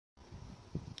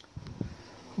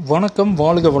வணக்கம்,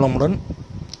 வாழ்க வளமுடன்.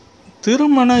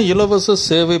 திருமண இலவச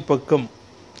சேவை பக்கம்.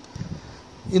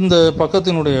 இந்த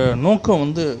பக்கத்தினுடைய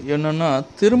நோக்கம் என்னன்னா,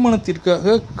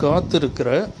 திருமணத்திற்காக காத்திருக்கிற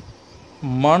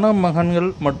மணமகன்கள்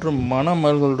மற்றும்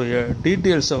மணமகளுடைய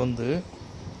டீட்டெயில்ஸை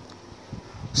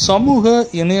சமூக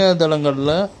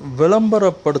இணையதளங்களில்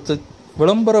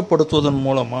விளம்பரப்படுத்துவதன்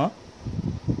மூலமாக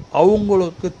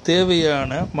அவங்களுக்கு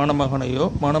தேவையான மணமகனையோ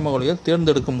மணமகளையோ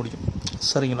தேர்ந்தெடுக்க முடியும்.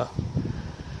 சரிங்களா?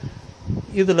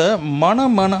 இதில்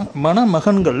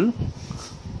மணமகன்கள்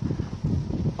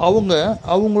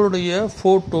அவங்களுடைய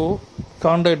ஃபோட்டோ,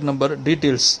 கான்டாக்ட் நம்பர்,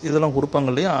 டீட்டெயில்ஸ் இதெல்லாம் கொடுப்பாங்க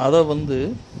இல்லையா? அதை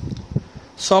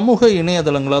சமூக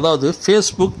இணையதளங்கள், அதாவது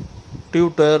Facebook,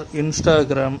 Twitter,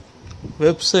 Instagram,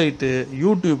 website,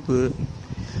 YouTube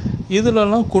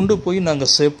இதிலெல்லாம் கொண்டு போய்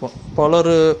நாங்கள் சேர்ப்போம்.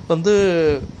 பலர்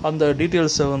அந்த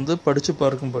டீட்டெயில்ஸை படித்து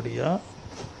பார்க்கும்படியாக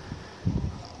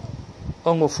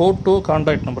அவங்க ஃபோட்டோ,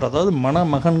 கான்டாக்ட் நம்பர், அதாவது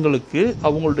மணமகன்களுக்கு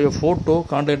அவங்களுடைய ஃபோட்டோ,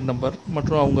 கான்டாக்ட் நம்பர்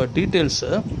மற்றும் அவங்க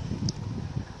டீட்டெயில்ஸை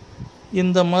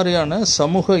இந்த மாதிரியான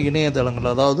சமூக இணையதளங்கள்,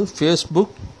 அதாவது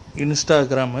Facebook,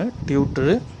 Instagram,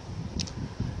 Twitter,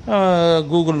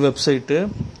 Google website,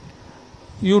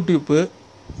 YouTube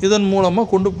இதன்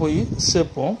மூலமாக கொண்டு போய்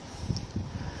சேர்ப்போம்.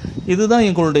 இதுதான்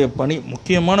எங்களுடைய பணி.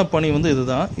 முக்கியமான பணி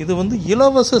இதுதான். இது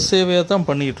இலவச சேவையை தான்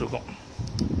பண்ணிகிட்ருக்கோம்.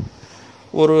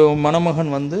 ஒரு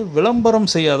மணமகன் விளம்பரம்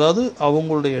செய்ய, அதாவது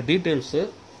அவங்களுடைய டீட்டெயில்ஸு,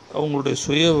 அவங்களுடைய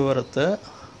சுய விவரத்தை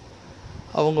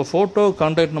அவங்க ஃபோட்டோ,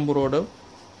 கான்டாக்ட் நம்பரோட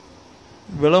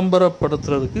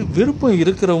விளம்பரப்படுத்துறதுக்கு விருப்பம்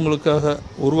இருக்கிறவங்களுக்காக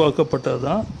உருவாக்கப்பட்டது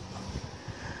தான்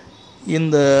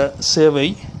இந்த சேவை.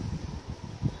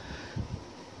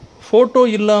 ஃபோட்டோ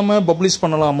இல்லாமல் பப்ளிஷ்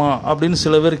பண்ணலாமா அப்படின்னு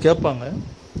சில பேர் கேட்பாங்க.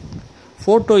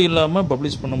 ஃபோட்டோ இல்லாமல்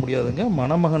பப்ளிஷ் பண்ண முடியாதுங்க.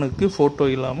 மணமகனுக்கு ஃபோட்டோ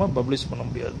இல்லாமல் பப்ளிஷ் பண்ண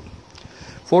முடியாது.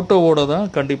 ஃபோட்டோவோடு தான்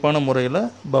கண்டிப்பான முறையில்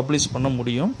பப்ளிஷ் பண்ண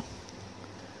முடியும்.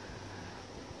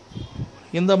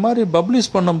 இந்த மாதிரி பப்ளிஷ்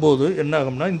பண்ணும்போது என்ன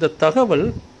ஆகும்னா, இந்த தகவல்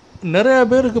நிறையா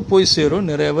பேருக்கு போய் சேரும்.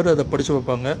 நிறைய பேர் அதை படித்து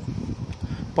வைப்பாங்க.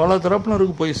 பல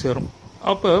தரப்பினருக்கு போய் சேரும்.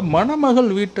 அப்போ மணமகள்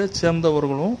வீட்டை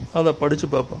சேர்ந்தவர்களும் அதை படித்து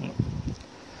பார்ப்பாங்க.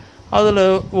 அதில்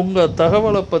உங்கள்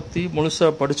தகவலை பற்றி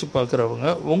முழுசாக படித்து பார்க்குறவங்க,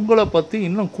 உங்களை பற்றி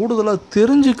இன்னும் கூடுதலாக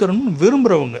தெரிஞ்சுக்கணும்னு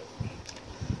விரும்புகிறவங்க,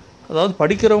 அதாவது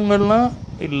படிக்கிறவங்கெல்லாம்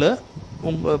இல்லை,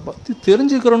 உங்களை பற்றி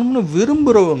தெரிஞ்சுக்கிறணும்னு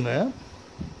விரும்புகிறவங்க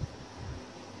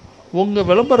உங்கள்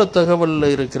விளம்பர தகவலில்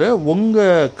இருக்கிற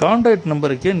உங்கள் கான்டாக்ட்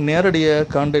நம்பருக்கே நேரடியாக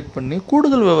கான்டாக்ட் பண்ணி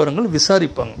கூடுதல் விவரங்கள்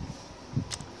விசாரிப்பாங்க.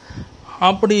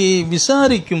 அப்படி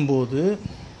விசாரிக்கும்போது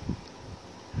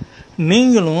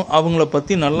நீங்களும் அவங்கள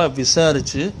பற்றி நல்லா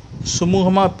விசாரித்து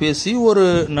சுமூகமாக பேசி ஒரு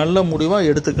நல்ல முடிவாக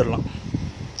எடுத்துக்கலாம்.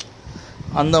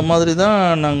 அந்த மாதிரி தான்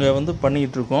நாங்கள்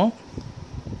பண்ணிக்கிட்டுருக்கோம்.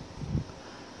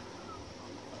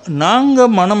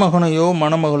 நாங்கள் மணமகனையோ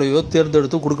மணமகளையோ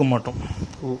தேர்ந்தெடுத்து கொடுக்க மாட்டோம்.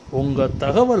 உங்கள்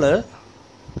தகவலை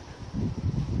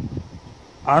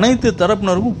அனைத்து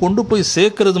தரப்பினருக்கும் கொண்டு போய்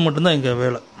சேர்க்கறது மட்டும்தான் எங்கள்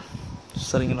வேலை.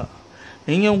 சரிங்களா?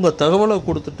 நீங்கள் உங்கள் தகவலை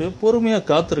கொடுத்துட்டு பொறுமையாக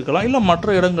காத்திருக்கலாம். இல்லை மற்ற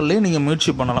இடங்கள்லேயும் நீங்கள்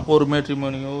முயற்சி பண்ணலாம். ஒரு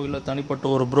மேட்ரிமோனியோ இல்லை தனிப்பட்ட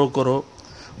ஒரு புரோக்கரோ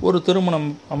ஒரு திருமணம்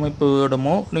அமைப்பு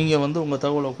இடமோ நீங்கள் உங்கள்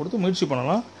தகவலை கொடுத்து முயற்சி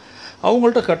பண்ணலாம்.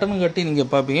 அவங்கள்ட்ட கட்டணம் கட்டி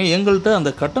நீங்கள் பார்ப்பீங்க. எங்கள்கிட்ட அந்த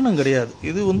கட்டணம் கிடையாது.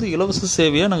 இது இலவச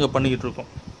சேவையாக நாங்கள் பண்ணிக்கிட்டு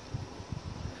இருக்கோம்.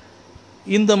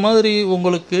 இந்த மாதிரி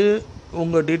உங்களுக்கு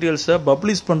உங்கள் டீட்டெயில்ஸை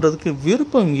பப்ளிஷ் பண்ணுறதுக்கு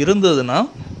விருப்பம் இருந்ததுன்னா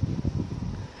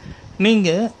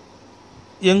நீங்கள்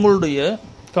எங்களுடைய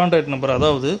கான்டாக்ட் நம்பர்,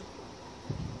 அதாவது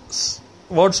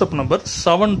வாட்ஸ்அப் நம்பர்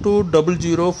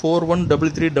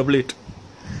 7200413388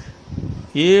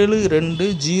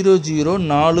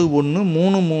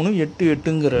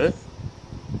 7200413388ங்கிற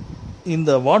இந்த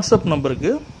வாட்ஸ்அப்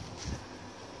நம்பருக்கு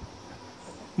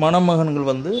மணமகன்கள்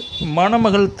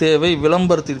மணமகள் தேவை,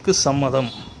 விளம்பரத்திற்கு சம்மதம்,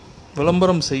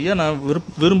 விளம்பரம் செய்ய நான்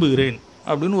விரும்புகிறேன்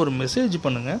அப்படின்னு ஒரு மெசேஜ்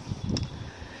பண்ணுங்கள்.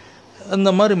 அந்த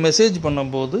மாதிரி மெசேஜ்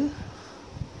பண்ணும்போது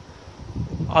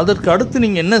அதற்கு அடுத்து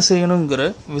நீங்கள் என்ன செய்யணுங்கிற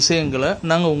விஷயங்களை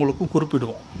நாங்கள் உங்களுக்கு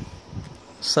குறிப்பிடுவோம்.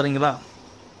 சரிங்களா?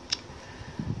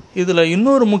 இதில்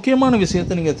இன்னொரு முக்கியமான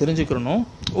விஷயத்தை நீங்கள் தெரிஞ்சுக்கணும்.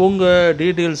 உங்கள்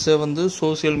டீட்டெயில்ஸை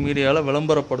சோசியல் மீடியாவில்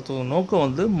விளம்பரப்படுத்துவது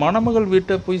நோக்கம் மணமகள்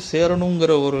வீட்டை போய்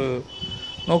சேரணுங்கிற ஒரு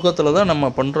நோக்கத்தில் தான் நம்ம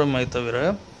பண்ணுறோமே தவிர,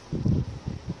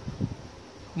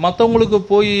 மற்றவங்களுக்கு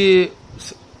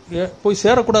போய்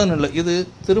சேரக்கூடாதுன்னு இல்லை. இது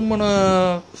திருமண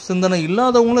சிந்தனை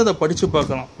இல்லாதவங்களும் இதை படித்து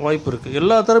பார்க்கலாம், வாய்ப்பு இருக்குது.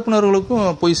 எல்லா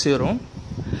தரப்பினர்களுக்கும் போய் சேரும்.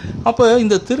 அப்போ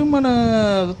இந்த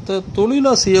திருமணத்தை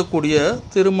தொழிலாக செய்யக்கூடிய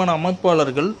திருமண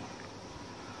அமைப்பாளர்கள்,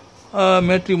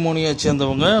 மேட்ரிமோனியை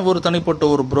சேர்ந்தவங்க, ஒரு தனிப்பட்ட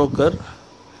ஒரு புரோக்கர்,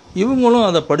 இவங்களும்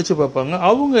அதை படித்து பார்ப்பாங்க.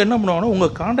 அவங்க என்ன பண்ணுவாங்கன்னா,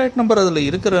 உங்கள் கான்டாக்ட் நம்பர் அதில்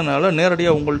இருக்கிறதுனால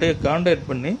நேரடியாக உங்கள்கிட்ட கான்டாக்ட்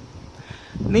பண்ணி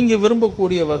நீங்கள்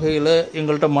விரும்பக்கூடிய வகையில்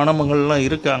எங்கள்கிட்ட மணமகள்லாம்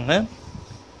இருக்காங்க,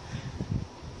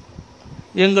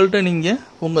 எங்கள்கிட்ட நீங்கள்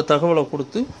உங்கள் தகவலை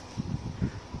கொடுத்து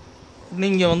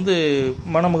நீங்கள்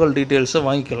மணமகள் டீட்டெயில்ஸை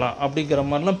வாங்கிக்கலாம் அப்படிங்கிற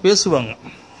மாதிரிலாம் பேசுவாங்க.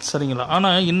 சரிங்களா?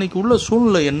 ஆனால் இன்றைக்கி உள்ள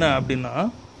சூழ்நிலை என்ன அப்படின்னா,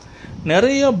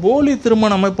 நிறைய போலி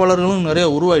திருமண அமைப்பாளர்களும் நிறைய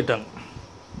உருவாயிட்டாங்க.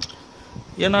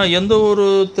 ஏன்னா எந்த ஒரு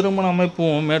திருமண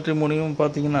அமைப்பும் மேட்ரிமோனியும்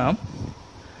பார்த்திங்கன்னா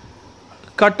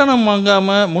கட்டணம்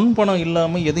வாங்காமல் முன்பணம்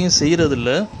இல்லாமல் எதையும்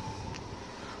செய்கிறதில்ல.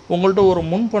 உங்கள்கிட்ட ஒரு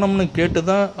முன்பணம்னு கேட்டு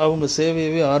தான் அவங்க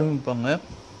சேவையவே ஆரம்பிப்பாங்க.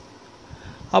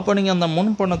 அப்போ நீங்கள் அந்த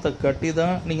முன்பணத்தை கட்டி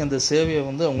தான் நீங்கள் அந்த சேவையை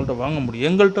அவங்கள்ட்ட வாங்க முடியும்.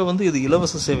 எங்கள்கிட்ட இது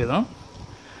இலவச சேவை தான்.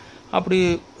 அப்படி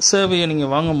சேவையை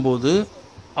நீங்கள் வாங்கும்போது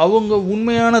அவங்க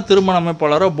உண்மையான திருமண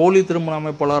அமைப்பாளராக போலி திருமண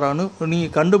அமைப்பாளரானு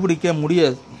நீங்கள் கண்டுபிடிக்க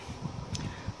முடியாது.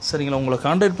 சரிங்களா? உங்களை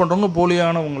கான்டாக்ட் பண்ணுறவங்க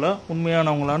போலியானவங்களா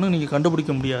உண்மையானவங்களான்னு நீங்கள்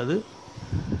கண்டுபிடிக்க முடியாது.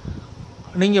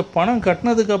 நீங்கள் பணம்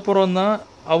கட்டினதுக்கப்புறம் தான்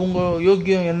அவங்க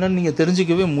யோக்கியம் என்னன்னு நீங்கள்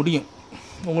தெரிஞ்சிக்கவே முடியும்.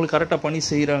 உங்களுக்கு கரெக்டாக பணி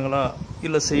செய்கிறாங்களா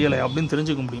இல்லை செய்யலை அப்படின்னு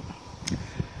தெரிஞ்சுக்க முடியும்.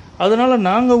 அதனால்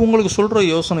நாங்கள் உங்களுக்கு சொல்கிற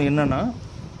யோசனை என்னென்னா,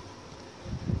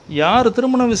 யார்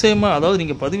திருமண விஷயமாக, அதாவது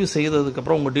நீங்கள் பதிவு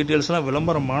செய்ததுக்கப்புறம் உங்கள் டீட்டெயில்ஸ்லாம்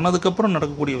விளம்பரம் ஆனதுக்கப்புறம்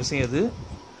நடக்கக்கூடிய விஷயம் இது.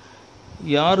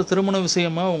 யார் திருமண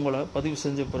விஷயமாக உங்களை பதிவு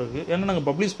செஞ்ச பிறகு, ஏன்னா நாங்கள்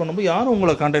பப்ளிஷ் பண்ணும்போது யாரும்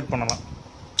உங்களை கான்டாக்ட் பண்ணலாம்.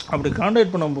 அப்படி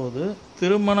கான்டாக்ட் பண்ணும்போது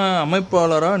திருமண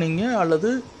அமைப்பாளராக நீங்கள்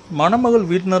அல்லது மணமகள்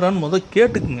வீட்டினரான்னு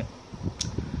கேட்டுக்குங்க.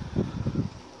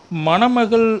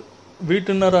 மணமகள்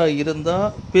வீட்டினராக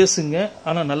இருந்தால் பேசுங்க,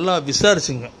 ஆனால் நல்லா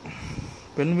விசாரிச்சுங்க.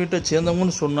 பெண் வீட்டை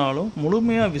சேர்ந்தவங்கன்னு சொன்னாலும்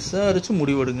முழுமையாக விசாரித்து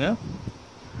முடிவெடுங்க.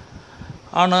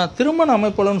 ஆனால் திருமண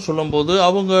அமைப்பாளர்னு சொல்லும்போது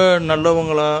அவங்க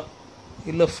நல்லவங்களா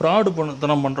இல்லை ஃப்ராடு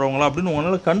தனம் பண்ணுறவங்களா அப்படின்னு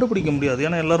உங்களால் கண்டுபிடிக்க முடியாது.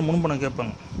 ஏன்னா எல்லோரும் முன்பணம்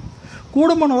கேட்பாங்க.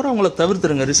 கூடுமானவரை அவங்கள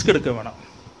தவிர்த்துருங்க, ரிஸ்க் எடுக்க வேணாம்.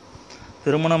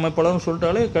 திருமண அமைப்பாளர்னு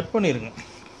சொல்லிட்டாலே கட் பண்ணிடுங்க.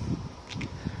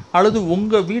 அல்லது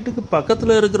உங்கள் வீட்டுக்கு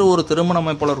பக்கத்தில் இருக்கிற ஒரு திருமண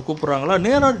அமைப்பாளர் கூப்பிட்றாங்களா,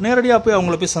 நேரடியாக போய்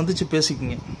அவங்கள போய் சந்தித்து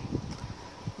பேசிக்கிங்க.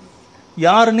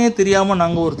 யாருன்னே தெரியாமல்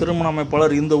நாங்கள் ஒரு திருமண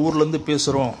அமைப்பாளர் இந்த ஊர்லேருந்து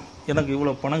பேசுகிறோம், எனக்கு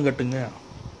இவ்வளோ பணம் கட்டுங்க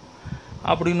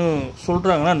அப்படின்னு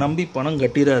சொல்கிறாங்கன்னா நம்பி பணம்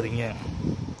கட்டிடாதீங்க.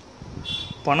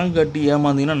 பணம் கட்டி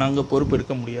ஏமாந்தீங்கன்னா நாங்கள் பொறுப்பு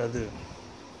எடுக்க முடியாது.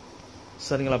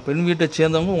 சரிங்களா? பெண் வீட்டை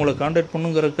சேர்ந்தவங்க உங்களை கான்டாக்ட்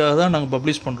பண்ணுங்கிறதுக்காக தான் நாங்கள்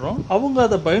பப்ளிஷ் பண்ணுறோம். அவங்க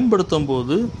அதை பயன்படுத்தும்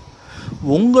போது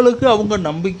உங்களுக்கு அவங்க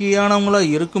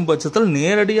நம்பிக்கையானவங்களாக இருக்கும் பட்சத்தில்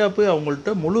நேரடியாக போய்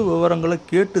அவங்கள்ட்ட முழு விவரங்களை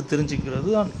கேட்டு தெரிஞ்சுக்கிறது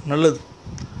தான் நல்லது.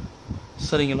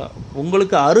 சரிங்களா?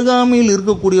 உங்களுக்கு அருகாமையில்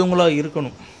இருக்கக்கூடியவங்களாக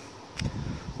இருக்கணும்.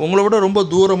 உங்களை விட ரொம்ப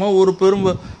தூரமாக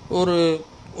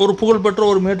ஒரு புகழ்பெற்ற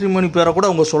ஒரு மேட்ரிமோனி பேரை கூட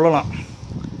அவங்க சொல்லலாம்.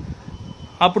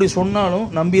 அப்படி சொன்னாலும்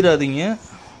நம்பிடாதீங்க.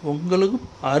 உங்களுக்கு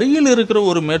அருகில் இருக்கிற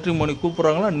ஒரு மேட்ரிமோனி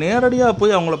கூப்பிட்றாங்களா, நேரடியாக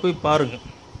போய் அவங்கள போய் பாருங்கள்,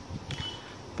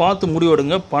 பார்த்து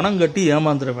முடிவெடுங்க. பணம் கட்டி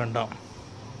ஏமாந்துட வேண்டாம்.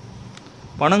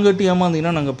 பணம் கட்டி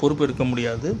ஏமாந்தீங்கன்னா நாங்கள் பொறுப்பு எடுக்க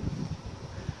முடியாது.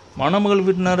 மணமகள்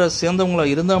வீட்டினரை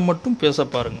சேர்ந்தவங்களாக இருந்தால் மட்டும் பேச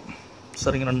பாருங்கள்.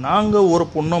 சரிங்களா? நாங்கள் ஒரு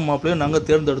பொண்ணோ மாப்பிள்ளையோ நாங்கள்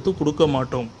தேர்ந்தெடுத்து கொடுக்க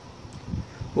மாட்டோம்.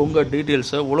 உங்கள்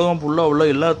டீட்டெயில்ஸை உலகம் ஃபுல்லாக உள்ள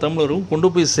எல்லா தமிழரும் கொண்டு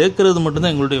போய் சேர்க்கறது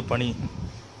மட்டும்தான் எங்களுடைய பணி.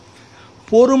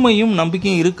 பொறுமையும்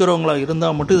நம்பிக்கையும் இருக்கிறவங்களா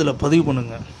இருந்தால் மட்டும் இதில் பதிவு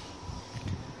பண்ணுங்கள்.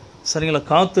 சரிங்களா?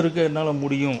 காத்திருக்க என்னால்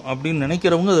முடியும் அப்படின்னு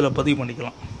நினைக்கிறவங்க இதில் பதிவு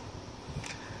பண்ணிக்கலாம்.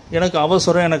 எனக்கு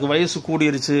அவசரம், எனக்கு வயசு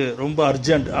கூடிருச்சு, ரொம்ப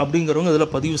அர்ஜென்ட் அப்படிங்கிறவங்க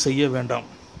இதில் பதிவு செய்ய வேண்டாம்.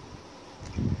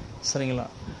 சரிங்களா?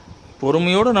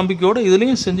 பொறுமையோட நம்பிக்கையோடு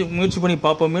இதுலேயும் செஞ்சு முயற்சி பண்ணி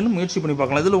பார்ப்போமேனு முயற்சி பண்ணி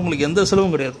பார்க்கலாம். இதில் உங்களுக்கு எந்த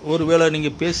செலவும் கிடையாது. ஒரு வேளை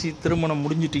நீங்கள் பேசி திருமணம்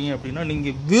முடிஞ்சிட்டீங்க அப்படின்னா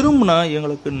நீங்கள் விரும்பினா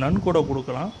எங்களுக்கு நன்கொடை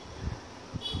கொடுக்கலாம்.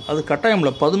 அது கட்டாயம்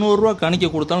இல்லை. 11 ரூபா காணிக்க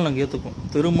கொடுத்தாலும் நாங்கள் ஏற்றுக்குவோம்.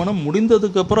 திருமணம்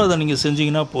முடிந்ததுக்கப்புறம் அதை நீங்கள்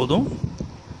செஞ்சீங்கன்னா போதும்.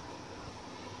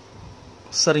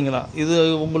 சரிங்களா? இது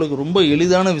உங்களுக்கு ரொம்ப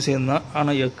எளிதான விஷயந்தான்.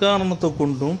 ஆனால் எக்காரணத்தை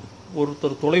கொண்டும்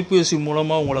ஒருத்தர் தொலைபேசி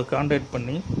மூலமாக உங்களை கான்டாக்ட்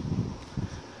பண்ணி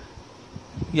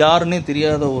யாருன்னே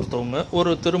தெரியாத ஒருத்தவங்க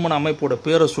ஒரு திருமண அமைப்போட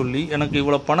பேரை சொல்லி எனக்கு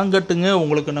இவ்வளோ பணம் கட்டுங்க,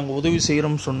 உங்களுக்கு நாங்கள் உதவி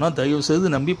செய்கிறோம்னு சொன்னால் தயவுசெய்து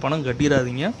நம்பி பணம்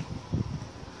கட்டிடாதீங்க.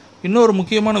 இன்னொரு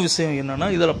முக்கியமான விஷயம் என்னென்னா,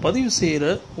 இதில் பதிவு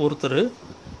செய்கிற ஒருத்தர்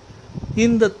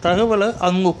இந்த தகவலை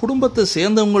அவங்க குடும்பத்தை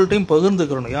சேர்ந்தவங்கள்ட்டையும்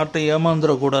பகிர்ந்துக்கிறணும். யார்கிட்டையும்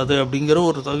ஏமாந்துடக்கூடாது அப்படிங்கிற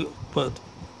ஒரு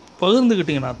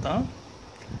பகிர்ந்துக்கிட்டிங்கன்னா தான்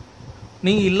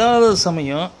நீங்கள் இல்லாத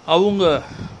சமயம் அவங்க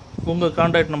உங்கள்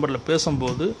கான்டாக்ட் நம்பரில்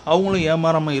பேசும்போது அவங்களும்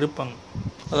ஏமாறாமல் இருப்பாங்க.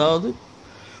 அதாவது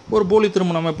ஒரு போலி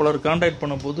திருமண அமைப்பாளர் கான்டாக்ட்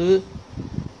பண்ணும்போது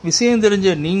விஷயம் தெரிஞ்ச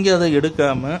நீங்கள் அதை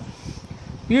எடுக்காமல்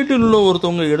வீட்டில் உள்ள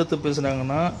ஒருத்தவங்க எடுத்து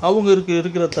பேசுனாங்கன்னா அவங்க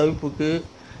இருக்கிற தவிப்புக்கு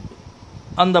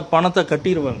அந்த பணத்தை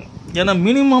கட்டிடுவாங்க. ஏன்னா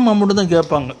மினிமம் அமௌண்ட்டு தான்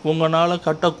கேட்பாங்க. உங்களால்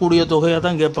கட்டக்கூடிய தொகையாக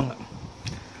தான் கேட்பாங்க.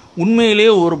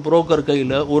 உண்மையிலேயே ஒரு புரோக்கர்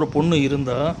கையில் ஒரு பொண்ணு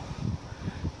இருந்தால்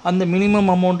அந்த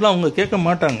மினிமம் அமௌண்ட்லாம் அவங்க கேட்க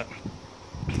மாட்டாங்க.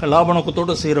 லாப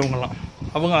நோக்கத்தோடு செய்கிறவங்களாம்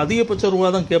அவங்க அதிகபட்ச ரூபா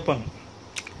தான் கேட்பாங்க.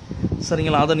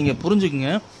 சரிங்களா? அதை நீங்கள்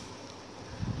புரிஞ்சுக்குங்க.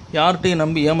 யார்கிட்டையும்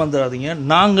நம்பி ஏமாந்துடாதீங்க.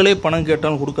 நாங்களே பணம்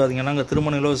கேட்டாலும் கொடுக்காதீங்க. நாங்கள்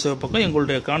திருமண இலவச பக்கம்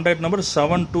எங்களுடைய கான்டாக்ட் நம்பர்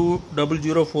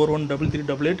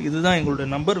 7200413388. இதுதான் எங்களுடைய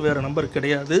நம்பர், வேறு நம்பர்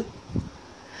கிடையாது.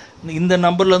 இந்த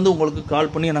நம்பர்லேருந்து உங்களுக்கு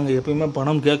கால் பண்ணி நாங்கள் எப்பயுமே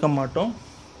பணம் கேட்க மாட்டோம்.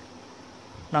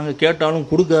 நாங்கள் கேட்டாலும்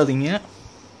கொடுக்காதீங்க.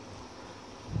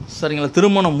 சரிங்களா?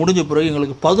 திருமணம் முடிஞ்ச பிறகு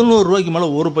எங்களுக்கு 11 ரூபாய்க்கு மேலே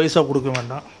ஒரு பைசா கொடுக்க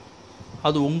வேண்டாம்.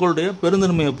 அது உங்களுடைய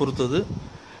பெருந்தன்மையை பொறுத்தது.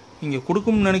 நீங்கள்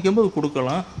கொடுக்கணும்னு நினைக்கும்போது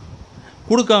கொடுக்கலாம்,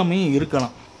 கொடுக்காமையும்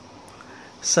இருக்கலாம்.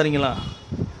 சரிங்களா?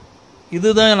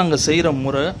 இதுதான் நாங்கள் செய்கிற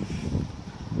முறை.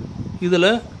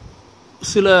 இதில்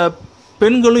சில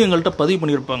பெண்களும் எங்கள்கிட்ட பதிவு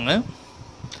பண்ணியிருப்பாங்க.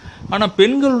 ஆனால்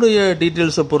பெண்களுடைய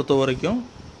டீட்டெயில்ஸை பொறுத்த வரைக்கும்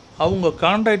அவங்க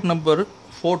கான்டாக்ட் நம்பர்,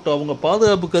 ஃபோட்டோ அவங்க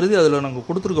பாதுகாப்பு கருதி அதில் நாங்கள்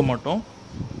கொடுத்துருக்க மாட்டோம்.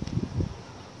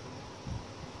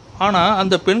 ஆனால்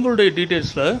அந்த பெண்களுடைய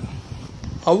டீட்டெயில்ஸில்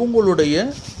அவங்களுடைய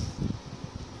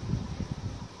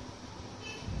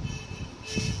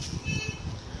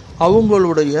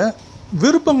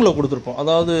விருப்பங்களை கொடுத்துருப்போம்.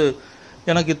 அதாவது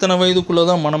எனக்கு இத்தனை வயதுக்குள்ளே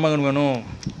தான் மணமகன் வேணும்,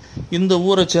 இந்த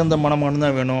ஊரை சேர்ந்த மணமகன்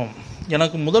தான் வேணும்,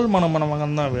 எனக்கு முதல்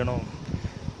மணமகன் தான் வேணும்,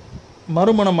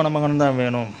 மறுமண மணமகன் தான்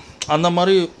வேணும். அந்த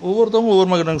மாதிரி ஒவ்வொருத்தவங்க ஒவ்வொரு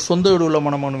மாதிரி. எனக்கு சொந்த வீடு உள்ள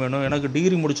மணமகன் வேணும், எனக்கு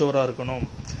டிகிரி முடித்தவராக இருக்கணும்,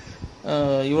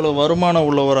 இவ்வளோ வருமானம்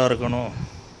உள்ளவராக இருக்கணும்,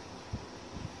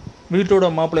 வீட்டோட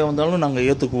மாப்பிள்ளை வந்தாலும் நாங்கள்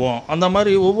ஏற்றுக்குவோம். அந்த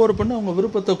மாதிரி ஒவ்வொரு பெண்ணும் அவங்க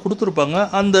விருப்பத்தை கொடுத்துருப்பாங்க.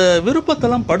 அந்த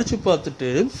விருப்பத்தெல்லாம் படித்து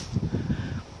பார்த்துட்டு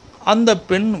அந்த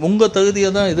பெண் உங்கள் தகுதியை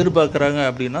தான் எதிர்பார்க்குறாங்க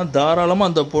அப்படின்னா தாராளமாக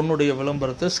அந்த பொண்ணுடைய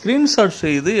விளம்பரத்தை ஸ்க்ரீன்ஷாட்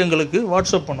செய்து எங்களுக்கு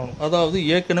வாட்ஸ்அப் பண்ணணும். அதாவது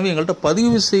ஏற்கனவே எங்கள்கிட்ட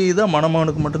பதிவு செய்த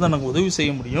மணமகனுக்கு மட்டும்தான் நாங்கள் உதவி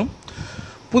செய்ய முடியும்.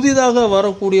 புதிதாக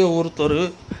வரக்கூடிய ஒருத்தர்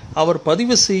அவர்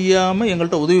பதிவு செய்யாமல்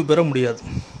எங்கள்கிட்ட உதவி பெற முடியாது.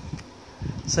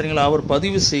 சரிங்களா? அவர்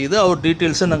பதிவு செய்து அவர்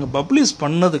டீட்டெயில்ஸை நாங்கள் பப்ளிஷ்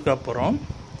பண்ணதுக்கப்புறம்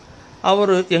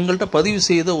அவர் எங்கள்கிட்ட பதிவு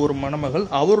செய்த ஒரு மணமகள்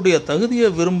அவருடைய தகுதியை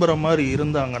விரும்புகிற மாதிரி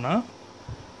இருந்தாங்கன்னா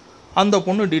அந்த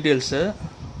பொண்ணு டீட்டெயில்ஸை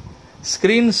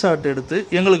ஸ்க்ரீன்ஷாட் எடுத்து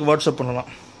எங்களுக்கு வாட்ஸ்அப் பண்ணலாம்.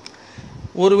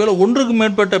 ஒருவேளை ஒன்றுக்கு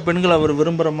மேற்பட்ட பெண்கள் அவர்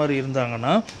விரும்புகிற மாதிரி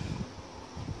இருந்தாங்கன்னா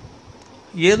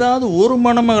ஏதாவது ஒரு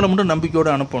மணமகளை மட்டும்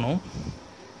நம்பிக்கையோடு அனுப்பணும்.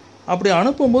 அப்படி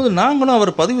அனுப்பும்போது நாங்களும்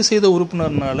அவர் பதிவு செய்த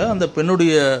உறுப்பினர்னால அந்த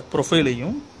பெண்ணுடைய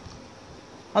ப்ரொஃபைலையும்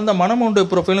அந்த மணமனுடைய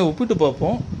ப்ரொஃபைலையும் ஒப்பிட்டு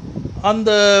பார்ப்போம்.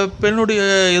 அந்த பெண்ணுடைய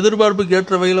எதிர்பார்ப்புக்கு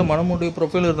ஏற்ற வகையில் மணமனுடைய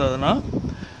ப்ரொஃபைல் இருந்ததுன்னா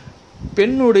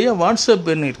பெண்ணுடைய வாட்ஸ்அப்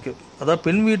எண் இருக்குது. அதாவது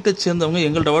பெண் வீட்டை சேர்ந்தவங்க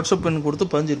எங்கள்கிட்ட வாட்ஸ்அப் எண் கொடுத்து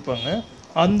பதிஞ்சிருப்பாங்க.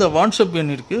 அந்த வாட்ஸ்அப்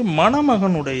எண்ணிற்கு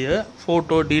மணமகனுடைய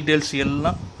ஃபோட்டோ டீட்டெயில்ஸ்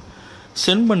எல்லாம்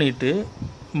சென்ட் பண்ணிவிட்டு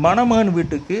மணமகன்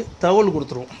வீட்டுக்கு தகவல்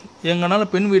கொடுத்துருவோம்.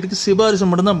 எங்களால் பெண் வீட்டுக்கு சிபாரிசு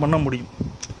மட்டும்தான் பண்ண முடியும்,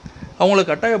 அவங்கள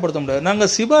கட்டாயப்படுத்த முடியாது.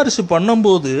 நாங்கள் சிபாரிசு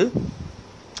பண்ணும்போது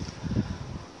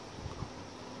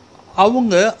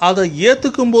அவங்க அதை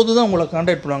ஏற்றுக்கும் போது தான் உங்களை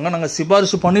கான்டாக்ட் பண்ணுவாங்க. நாங்கள்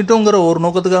சிபாரிசு பண்ணிட்டோங்கிற ஒரு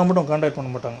நோக்கத்துக்காக மட்டும் கான்டாக்ட் பண்ண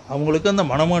மாட்டாங்க. அவங்களுக்கு அந்த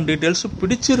மணமகன் டீட்டெயில்ஸ்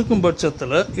பிடிச்சிருக்கும்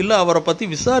பட்சத்தில் இல்லை அவரை பற்றி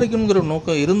விசாரிக்கணுங்கிற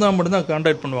நோக்கம் இருந்தால் மட்டும்தான்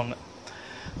கான்டாக்ட் பண்ணுவாங்க.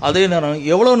 அதே நேரம்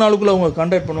எவ்வளோ நாளுக்குள்ளே அவங்க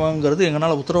கான்டாக்ட் பண்ணுவாங்கிறது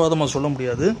எங்களால் உத்தரவாதமாக சொல்ல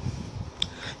முடியாது.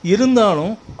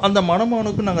 இருந்தாலும் அந்த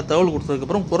மணமகனுக்கு நாங்கள் தகவல்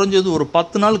கொடுத்ததுக்கப்புறம் குறைஞ்சது ஒரு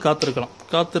 10 நாள் காத்திருக்கலாம்.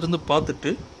 காத்திருந்து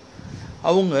பார்த்துட்டு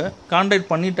அவங்க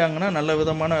கான்டாக்ட் பண்ணிட்டாங்கன்னா நல்ல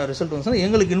விதமான ரிசல்ட் வந்துச்சுன்னா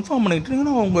எங்களுக்கு இன்ஃபார்ம்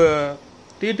பண்ணிக்கிட்டீங்கன்னா அவங்க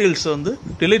டீட்டெயில்ஸை வந்து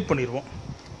டிலீட் பண்ணிடுவோம்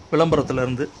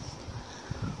விளம்பரத்துலேருந்து.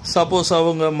 சப்போஸ்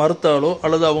அவங்க மறுத்தாலோ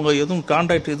அல்லது அவங்க எதுவும்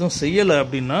கான்டாக்ட் எதுவும் செய்யலை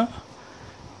அப்படின்னா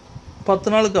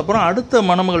 10 நாளுக்கு அப்புறம் அடுத்த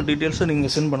மணமகள் டீட்டெயில்ஸை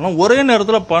நீங்கள் சென்ட் பண்ணலாம். ஒரே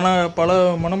நேரத்தில் பல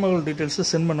மணமகள் டீட்டெயில்ஸை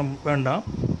சென்ட் பண்ண வேண்டாம்.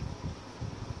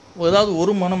 ஏதாவது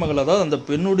ஒரு மணமகள், அதாவது அந்த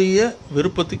பெண்ணுடைய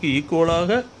விருப்பத்துக்கு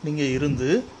ஈக்குவலாக நீங்கள் இருந்து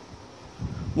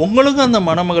உங்களுக்கு அந்த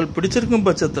மணமகள் பிடிச்சிருக்கும்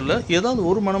பட்சத்தில் ஏதாவது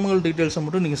ஒரு மணமகள் டீட்டெயில்ஸை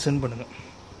மட்டும் நீங்கள் சென்ட் பண்ணுங்கள்.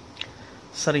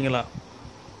 சரிங்களா?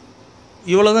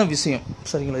 இவ்வளோ தான் விஷயம்.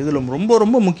 சரிங்களா? இதில் ரொம்ப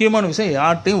ரொம்ப முக்கியமான விஷயம்,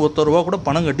 யார்கிட்டையும் ₹1 கூட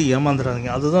பணம் கட்டி ஏமாந்துடாதீங்க.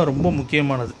 அதுதான் ரொம்ப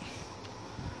முக்கியமானது.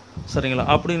 சரிங்களா?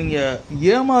 அப்படி நீங்கள்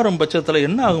ஏமாறும் பட்சத்தில்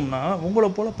என்ன ஆகும்னா உங்களை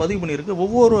போல் பதிவு பண்ணியிருக்கு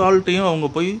ஒவ்வொரு ஆள்கிட்டையும் அவங்க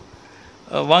போய்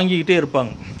வாங்கிக்கிட்டே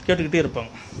இருப்பாங்க, கேட்டுக்கிட்டே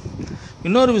இருப்பாங்க.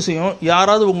 இன்னொரு விஷயம்,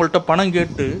 யாராவது உங்கள்கிட்ட பணம்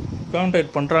கேட்டு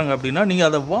கான்டாக்ட் பண்ணுறாங்க அப்படின்னா நீங்கள்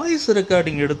அதை வாய்ஸ்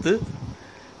ரெக்கார்டிங் எடுத்து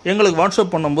எங்களுக்கு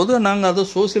வாட்ஸ்அப் பண்ணும்போது நாங்கள் அதை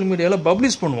சோசியல் மீடியாவில்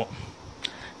பப்ளிஷ் பண்ணுவோம்.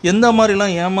 எந்த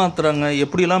மாதிரிலாம் ஏமாத்துறாங்க,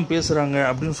 எப்படிலாம் பேசுகிறாங்க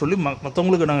அப்படின்னு சொல்லி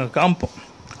மற்றவங்களுக்கு நாங்கள் காமிப்போம்.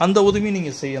 அந்த உதவியும்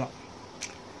நீங்கள் செய்யலாம்.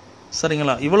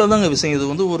 சரிங்களா? இவ்வளோதாங்க விஷயம். இது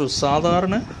வந்து ஒரு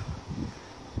சாதாரண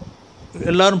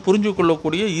எல்லாரும் புரிஞ்சு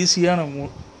கொள்ளக்கூடிய ஈஸியான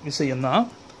விஷயந்தான்.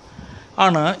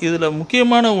 ஆனால் இதில்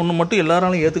முக்கியமான ஒன்று மட்டும்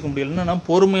எல்லாராலையும் ஏற்றுக்க முடியல. என்னன்னா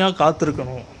பொறுமையாக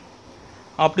காத்திருக்கணும்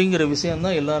அப்படிங்கிற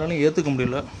விஷயந்தான் எல்லாராலையும் ஏற்றுக்க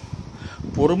முடியல.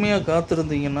 பொறுமையாக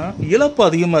காத்திருந்தீங்கன்னா இழப்பு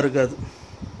அதிகமாக இருக்காது.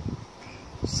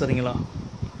 சரிங்களா?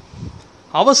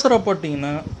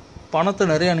 அவசரப்பட்டீங்கன்னா பணத்தை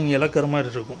நிறையா நீங்கள் இழக்கிற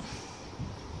மாதிரி இருக்கும்.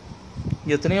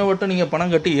 எத்தனையோ வட்டம் நீங்கள்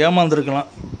பணம் கட்டி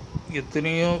ஏமாந்துருக்கலாம்.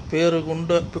 எத்தனையோ பேரு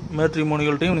கொண்ட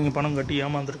மேட்ரிமோனிகள்கிட்டையும் நீங்கள் பணம் கட்டி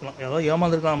ஏமாந்துருக்கலாம். ஏதாவது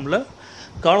ஏமாந்துருக்கலாம்ல,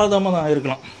 காலதாமதம்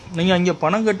ஆகிருக்கலாம். நீங்கள் அங்கே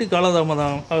பணம் கட்டி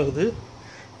காலதாமதம் ஆகுது,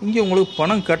 இங்கே உங்களுக்கு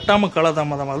பணம் கட்டாமல்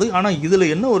காலதாமதம் ஆகுது. ஆனால்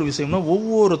இதில் என்ன ஒரு விஷயம்னா,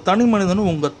 ஒவ்வொரு தனி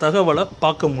மனிதனும் உங்கள் தகவலை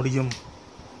பார்க்க முடியும்.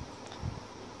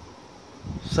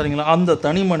 சரிங்களா? அந்த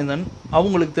தனி மனிதன்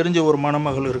அவங்களுக்கு தெரிஞ்ச ஒரு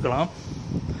மணமகள் இருக்கலாம்,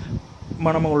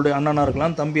 மணமகளுடைய அண்ணனாக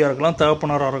இருக்கலாம், தம்பியாக இருக்கலாம்,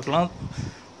 தகப்பனாராக இருக்கலாம்,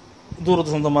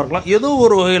 தூரத்து சொந்தமாக இருக்கலாம். ஏதோ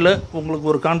ஒரு வகையில் உங்களுக்கு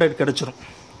ஒரு கான்டாக்ட் கிடச்சிரும்.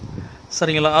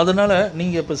 சரிங்களா? அதனால்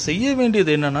நீங்கள் இப்போ செய்ய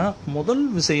வேண்டியது என்னென்னா, முதல்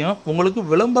விஷயம் உங்களுக்கு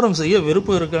விளம்பரம் செய்ய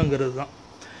விருப்பம் இருக்காங்கிறது தான்.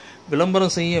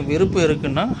 விளம்பரம் செய்ய விருப்பம்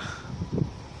இருக்குன்னா,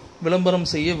 விளம்பரம்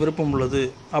செய்ய விருப்பம் உள்ளது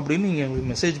அப்படின்னு நீங்கள்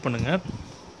எங்களுக்கு மெசேஜ் பண்ணுங்கள்.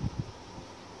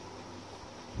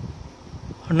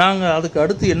 நாங்கள் அதுக்கு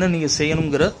அடுத்து என்ன நீங்கள்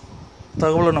செய்யணுங்கிற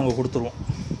தகவலை நாங்கள் கொடுத்துருவோம்.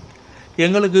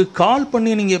 எங்களுக்கு கால்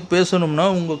பண்ணி நீங்கள் பேசணும்னா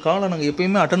உங்கள் காலை நாங்கள்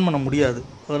எப்பயுமே அட்டன் பண்ண முடியாது.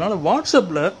 அதனால்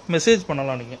வாட்ஸ்அப்பில் மெசேஜ்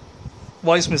பண்ணலாம். நீங்கள்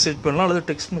வாய்ஸ் மெசேஜ் பண்ணலாம் அல்லது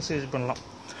டெக்ஸ்ட் மெசேஜ் பண்ணலாம்.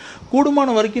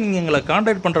 கூடுமான வரைக்கும் நீங்கள் எங்களை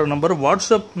கான்டாக்ட் பண்ணுற நம்பர்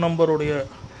வாட்ஸ்அப் நம்பருடைய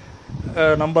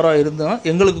நம்பராக இருந்தால்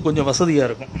எங்களுக்கு கொஞ்சம் வசதியாக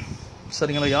இருக்கும்.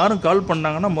 சரிங்களா? யாரும் கால்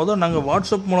பண்ணாங்கன்னா முதல் நாங்கள்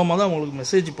வாட்ஸ்அப் மூலமாக தான் உங்களுக்கு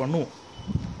மெசேஜ் பண்ணுவோம்.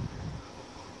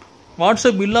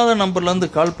 வாட்ஸ்அப் இல்லாத நம்பர்லேருந்து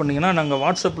கால் பண்ணிங்கன்னா நாங்கள்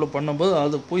வாட்ஸ்அப்பில் பண்ணும்போது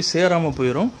அது போய் சேராமல்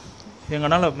போயிடும்,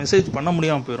 எங்களால் மெசேஜ் பண்ண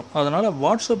முடியாமல் போயிடும். அதனால்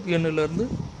வாட்ஸ்அப் எண்ணிலேருந்து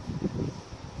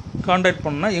கான்டாக்ட்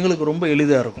பண்ணால் எங்களுக்கு ரொம்ப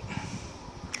எளிதாக இருக்கும்.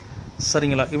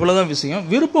 சரிங்களா? இவ்வளோதான் விஷயம்.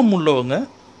 விருப்பம் உள்ளவங்க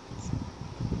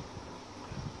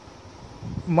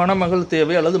மணமகள்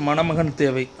தேவை அல்லது மணமகன்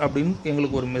தேவை அப்படின்னு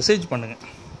எங்களுக்கு ஒரு மெசேஜ் பண்ணுங்கள்.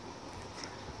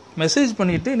 மெசேஜ்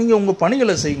பண்ணிவிட்டு நீங்கள் உங்கள்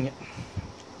பணிகளை செய்யுங்க.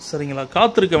 சரிங்களா?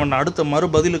 காத்திருக்க வேண்டாம் அடுத்த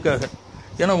மறுபதிலுக்காக.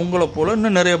 ஏன்னா உங்களை போல்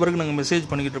இன்னும் நிறைய பேருக்கு நாங்கள் மெசேஜ்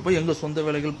பண்ணிக்கிட்டு இருப்போம். எங்கள் சொந்த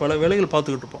வேலைகள் பல வேலைகள்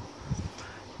பார்த்துக்கிட்டு இருப்போம்.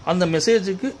 அந்த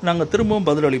மெசேஜுக்கு நாங்கள் திரும்பவும்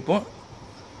பதில் அளிப்போம்.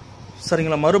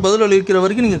 சரிங்களா? மறுபதில் அளிக்கிற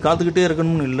வரைக்கும் நீங்கள் காத்துக்கிட்டே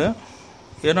இருக்கணும்னு இல்லை.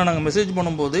 ஏன்னா நாங்கள் மெசேஜ்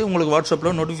பண்ணும்போது உங்களுக்கு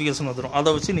வாட்ஸ்அப்பில் நோட்டிஃபிகேஷன் வந்துடும், அதை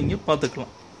வச்சு நீங்கள்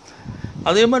பார்த்துக்கலாம்.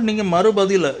 அதே மாதிரி நீங்கள்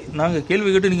மறுபதிலை நாங்கள் கேள்வி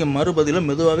கேட்டு நீங்கள் மறுபதிலை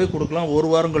மெதுவாகவே கொடுக்கலாம். ஒரு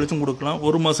வாரம் கழிச்சும் கொடுக்கலாம்,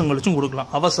 ஒரு மாதம் கழிச்சும் கொடுக்கலாம்,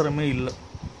 அவசரமே இல்லை.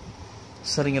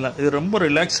 சரிங்களா? இது ரொம்ப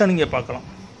ரிலாக்ஸாக நீங்கள் பார்க்கலாம்.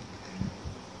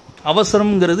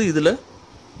 அவசரம்ங்கிறது இதில்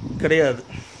கிடையாது.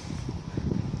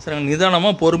 சரிங்க,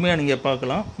 நிதானமாக பொறுமையாக நீங்கள்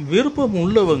பார்க்கலாம். விருப்பம்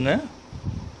உள்ளவங்க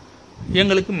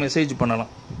எங்களுக்கு மெசேஜ்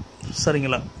பண்ணலாம்.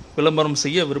 சரிங்களா? விளம்பரம்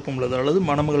செய்ய விருப்பம் உள்ளது அல்லது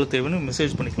மணமகள் தேவைன்னு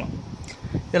மெசேஜ் பண்ணிக்கலாம்.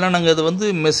 ஏன்னா நாங்கள் அதை வந்து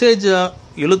மெசேஜாக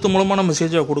எழுத்து மூலமான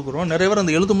மெசேஜாக கொடுக்குறோம். நிறைய பேர்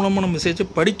அந்த எழுத்து மூலமான மெசேஜை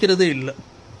படிக்கிறதே இல்லை.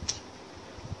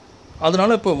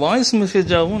 அதனால் இப்போ வாய்ஸ்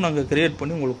மெசேஜாகவும் நாங்கள் க்ரியேட்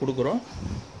பண்ணி உங்களுக்கு கொடுக்குறோம்.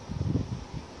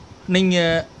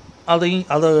 நீங்கள்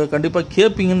அதை கண்டிப்பாக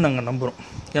கேட்பீங்கன்னு நாங்கள் நம்புகிறோம்.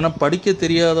 ஏன்னா படிக்க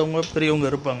தெரியாதவங்க பெரியவங்க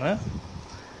இருப்பாங்க,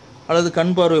 அல்லது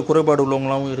கண் பார்வை குறைபாடு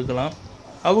உள்ளவங்களாகவும் இருக்கலாம்.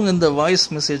 அவங்க இந்த வாய்ஸ்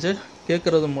மெசேஜை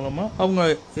கேட்குறது மூலமாக அவங்க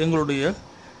எங்களுடைய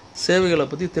சேவைகளை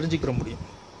பற்றி தெரிஞ்சுக்கிற முடியும்.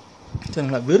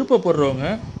 சரிங்களா? விருப்பப்படுறவங்க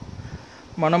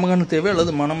மணமகன் தேவை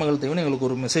அல்லது மணமகள் தேவைன்னு எங்களுக்கு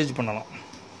ஒரு மெசேஜ் பண்ணலாம்,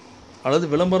 அல்லது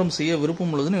விளம்பரம் செய்ய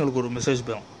விருப்பம் உள்ளதுன்னு எங்களுக்கு ஒரு மெசேஜ்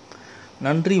பண்ணலாம்.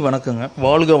 நன்றி, வணக்கங்க.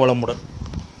 வாழ்க வளமுடன்.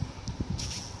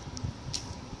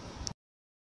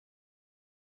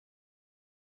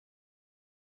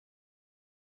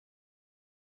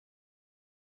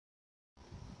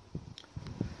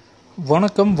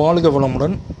 வணக்கம், வாழ்க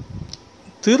வளமுடன்.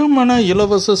 திருமண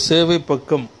இலவச சேவை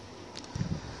பக்கம்.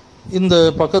 இந்த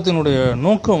பக்கத்தினுடைய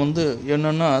நோக்கம் வந்து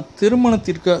என்னென்னா,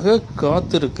 திருமணத்திற்காக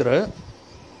காத்திருக்கிற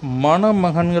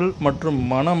மணமகன்கள் மற்றும்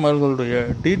மணமகளுடைய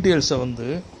டீட்டெயில்ஸை வந்து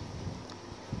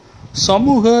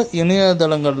சமூக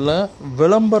இணையதளங்களில்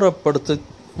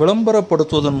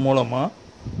விளம்பரப்படுத்துவதன் மூலமாக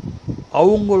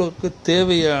அவங்களுக்கு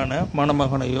தேவையான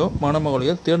மணமகனையோ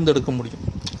மணமகளையோ தேர்ந்தெடுக்க முடியும்.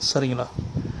 சரிங்களா?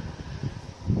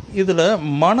 இதில்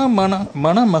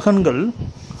மணமகன்கள்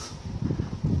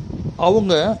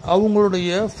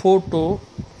அவங்களுடைய ஃபோட்டோ,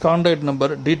 கான்டாக்ட்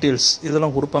நம்பர், டீட்டெயில்ஸ்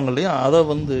இதெல்லாம் கொடுப்பாங்க இல்லையா, அதை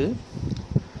வந்து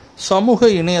சமூக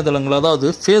இணையதளங்கள், அதாவது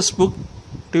Facebook,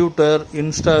 Twitter,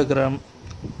 Instagram,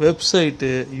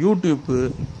 website, YouTube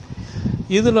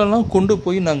இதிலெல்லாம் கொண்டு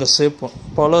போய் நாங்கள் சேர்ப்போம்.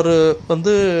 பலர்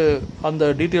வந்து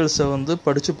அந்த டீட்டெயில்ஸை வந்து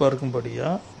படித்து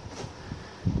பார்க்கும்படியாக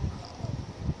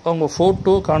அவங்க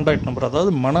ஃபோட்டோ, கான்டாக்ட் நம்பர்,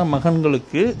 அதாவது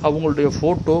மணமகன்களுக்கு அவங்களுடைய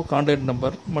ஃபோட்டோ, கான்டாக்ட்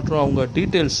நம்பர் மற்றும் அவங்க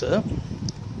டீட்டெயில்ஸை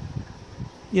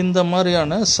இந்த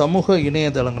மாதிரியான சமூக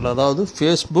இணையதளங்கள், அதாவது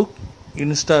Facebook,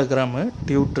 Instagram,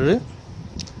 Twitter,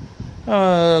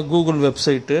 Google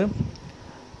website,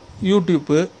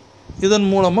 YouTube இதன்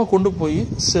மூலமாக கொண்டு போய்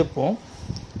சேர்ப்போம்.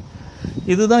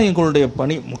 இதுதான் எங்களுடைய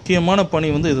பணி. முக்கியமான பணி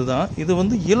வந்து இதுதான். இது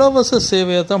வந்து இலவச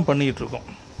சேவையை தான் பண்ணிகிட்ருக்கோம்.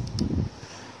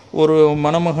 ஒரு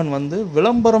மணமகன் வந்து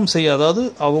விளம்பரம் செய்ய, அதாவது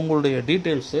அவங்களுடைய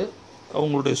டீட்டெயில்ஸு,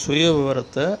 அவங்களுடைய சுய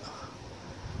விவரத்தை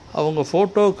அவங்க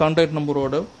ஃபோட்டோ, கான்டாக்ட்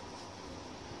நம்பரோட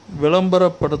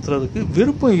விளம்பரப்படுத்துறதுக்கு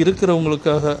விருப்பம்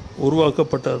இருக்கிறவங்களுக்காக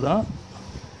உருவாக்கப்பட்டது தான்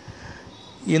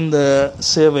இந்த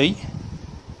சேவை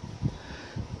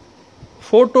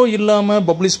ஃபோட்டோ இல்லாமல்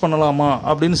பப்ளிஷ் பண்ணலாமா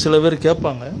அப்படின்னு சில பேர்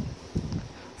கேட்பாங்க.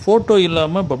 ஃபோட்டோ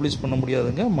இல்லாமல் பப்ளிஷ் பண்ண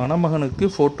முடியாதுங்க. மணமகனுக்கு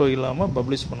ஃபோட்டோ இல்லாமல்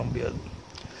பப்ளிஷ் பண்ண முடியாது.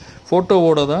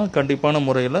 ஃபோட்டோவோடு தான் கண்டிப்பான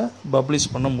முறையில்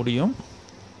பப்ளிஷ் பண்ண முடியும்.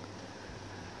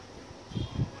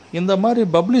 இந்த மாதிரி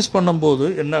பப்ளிஷ் பண்ணும்போது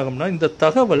என்ன ஆகும்னா, இந்த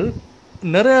தகவல்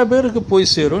நிறைய பேருக்கு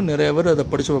போய் சேரும். நிறைய பேர் அதை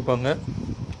படித்து வைப்பாங்க.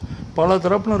 பல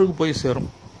தரப்பினருக்கு போய் சேரும்.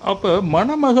 அப்போ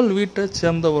மணமகள் வீட்டை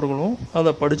சேர்ந்தவர்களும்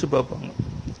அதை படித்து பார்ப்பாங்க.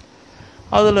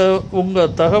 அதில்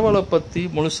உங்கள் தகவலை பற்றி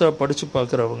முழுசாக படித்து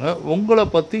பார்க்குறவங்க, உங்களை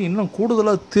பற்றி இன்னும்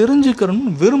கூடுதலாக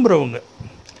தெரிஞ்சுக்கணும்னு விரும்புகிறவங்க,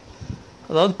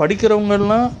 அதாவது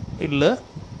படிக்கிறவங்கெல்லாம் இல்லை,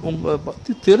 உங்களை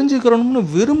பற்றி தெரிஞ்சுக்கிறணும்னு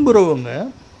விரும்புகிறவங்க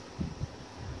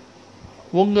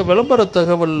உங்கள் விளம்பர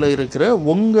தகவலில் இருக்கிற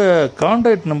உங்கள்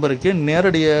கான்டாக்ட் நம்பருக்கே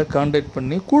நேரடியாக கான்டாக்ட்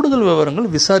பண்ணி கூடுதல் விவரங்கள்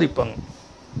விசாரிப்பாங்க.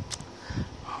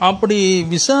 அப்படி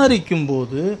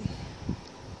விசாரிக்கும்போது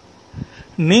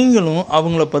நீங்களும்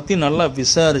அவங்கள பற்றி நல்லா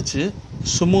விசாரித்து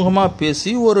சுமூகமாக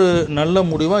பேசி ஒரு நல்ல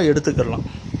முடிவாக எடுத்துக்கலாம்.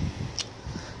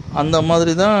 அந்த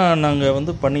மாதிரி தான் நாங்கள்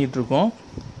பண்ணிக்கிட்டுருக்கோம்.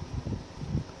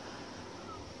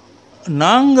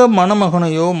 நாங்கள்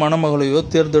மணமகனையோ மணமகளையோ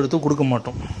தேர்ந்தெடுத்து கொடுக்க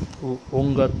மாட்டோம்.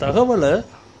 உங்கள் தகவலை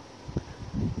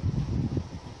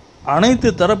அனைத்து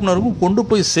தரப்பினருக்கும் கொண்டு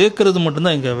போய் சேர்க்கறது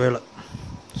மட்டும்தான் எங்கள் வேலை.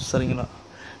 சரிங்களா?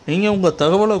 நீங்கள் உங்கள்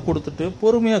தகவலை கொடுத்துட்டு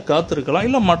பொறுமையாக காத்திருக்கலாம்.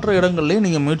 இல்லை மற்ற இடங்கள்லேயும்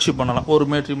நீங்கள் முயற்சி பண்ணலாம். ஒரு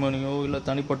மேட்ரிமோனியோ இல்லை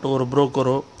தனிப்பட்ட ஒரு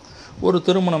புரோக்கரோ ஒரு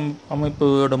திருமணம் அமைப்பு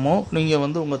இடமோ நீங்கள்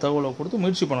உங்கள் தகவலை கொடுத்து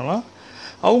முயற்சி பண்ணலாம்.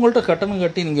 அவங்கள்ட்ட கட்டணம்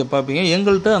கட்டி நீங்கள் பார்ப்பீங்க.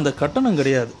 எங்கள்கிட்ட அந்த கட்டணம்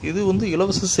கிடையாது. இது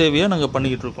இலவச சேவையாக நாங்கள்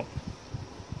பண்ணிக்கிட்டு இருக்கோம்.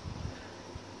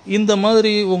 இந்த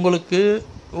மாதிரி உங்களுக்கு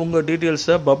உங்கள்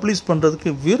டீட்டெயில்ஸை பப்ளிஷ் பண்ணுறதுக்கு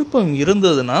விருப்பம்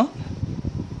இருந்ததுன்னா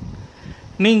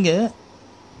நீங்கள்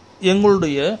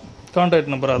எங்களுடைய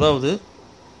கான்டாக்ட் நம்பர், அதாவது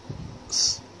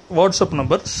வாட்ஸ்அப்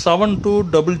நம்பர்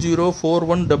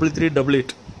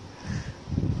 7200413388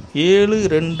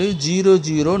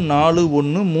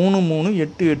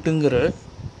 7200413388ங்கிற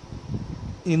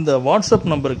இந்த வாட்ஸ்அப்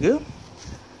நம்பருக்கு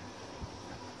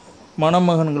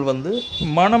மணமகன்கள்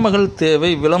மணமகள்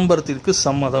தேவை, விளம்பரத்திற்கு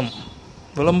சம்மதம்,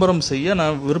 விளம்பரம் செய்ய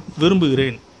நான்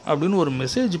விரும்புகிறேன் அப்படின்னு ஒரு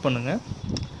மெசேஜ் பண்ணுங்கள்.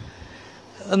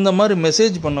 அந்த மாதிரி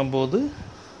மெசேஜ் பண்ணும்போது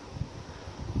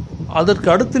அதற்கு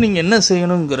அடுத்து நீங்கள் என்ன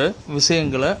செய்யணுங்கிற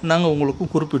விஷயங்களை நாங்கள் உங்களுக்கு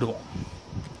குறிப்பிடுவோம்.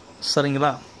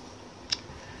 சரிங்களா?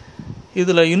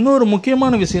 இதில் இன்னொரு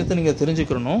முக்கியமான விஷயத்தை நீங்கள்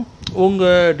தெரிஞ்சுக்கணும்.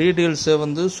 உங்கள் டீட்டெயில்ஸை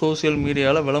சோசியல்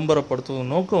மீடியாவில்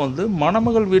விளம்பரப்படுத்துவது நோக்கம்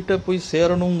மணமகள் வீட்டை போய்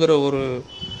சேரணுங்கிற ஒரு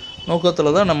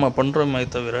நோக்கத்தில் தான் நம்ம பண்ணுறோமே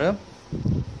தவிர,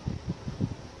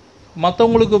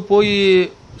 மற்றவங்களுக்கு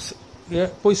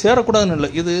போய் சேரக்கூடாதுன்னு இல்லை.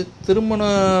 இது திருமண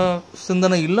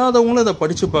சிந்தனை இல்லாதவங்களும் இதை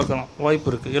படித்து பார்க்கலாம், வாய்ப்பு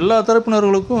இருக்குது. எல்லா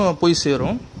தரப்பினர்களுக்கும் போய்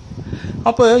சேரும்.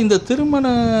 அப்போ இந்த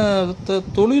திருமணத்தை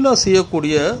தொழிலாக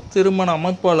செய்யக்கூடிய திருமண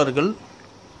அமைப்பாளர்கள்,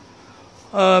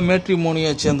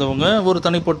 மேட்ரிமோனியை சேர்ந்தவங்க, ஒரு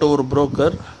தனிப்பட்ட ஒரு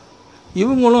புரோக்கர்,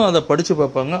 இவங்களும் அதை படித்து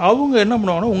பார்ப்பாங்க. அவங்க என்ன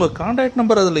பண்ணுவாங்கன்னா, உங்கள் கான்டாக்ட்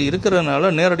நம்பர் அதில் இருக்கிறதுனால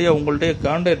நேரடியாக உங்கள்கிட்ட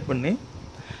கான்டாக்ட் பண்ணி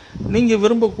நீங்கள்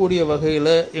விரும்பக்கூடிய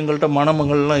வகையில் எங்கள்கிட்ட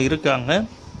மணமகள்லாம் இருக்காங்க,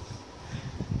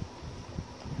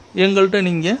 எங்கள்கிட்ட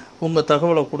நீங்கள் உங்கள்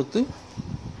தகவலை கொடுத்து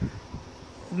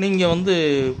நீங்கள்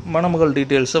மணமகள்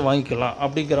டீட்டெயில்ஸை வாங்கிக்கலாம்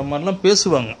அப்படிங்கிற மாதிரிலாம்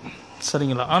பேசுவாங்க.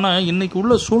 சரிங்களா? ஆனால் இன்றைக்கி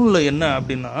உள்ள சூழ்நிலை என்ன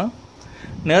அப்படின்னா,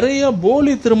 நிறைய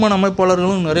போலி திருமண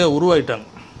அமைப்பாளர்களும் நிறைய உருவாயிட்டாங்க.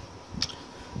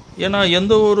 ஏன்னா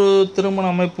எந்த ஒரு திருமண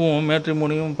அமைப்பும்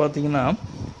மேட்ரிமோனியும் பார்த்தீங்கன்னா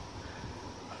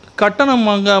கட்டணம்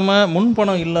வாங்காமல்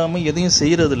முன்பணம் இல்லாமல் எதையும்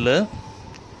செய்கிறதில்ல.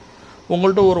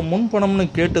 உங்கள்கிட்ட ஒரு முன்பணம்னு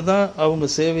கேட்டு தான் அவங்க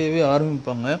சேவையவே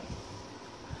ஆரம்பிப்பாங்க.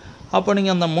 அப்போ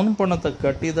நீங்கள் அந்த முன்பணத்தை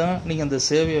கட்டி தான் நீங்கள் அந்த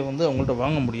சேவையை அவங்கள்ட்ட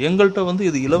வாங்க முடியும். எங்கள்கிட்ட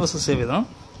இது இலவச சேவை தான்.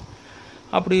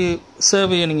 அப்படி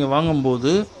சேவையை நீங்கள்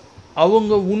வாங்கும்போது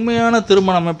அவங்க உண்மையான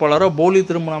திருமண அமைப்பாளராக போலி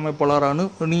திருமண அமைப்பாளரானு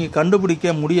நீங்கள் கண்டுபிடிக்க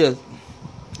முடியாது.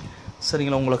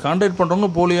 சரிங்களா? உங்களை கான்டாக்ட் பண்ணுறவங்க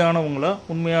போலியானவங்களா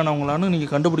உண்மையானவங்களான்னு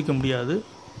நீங்கள் கண்டுபிடிக்க முடியாது.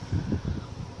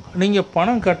 நீங்கள்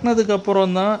பணம்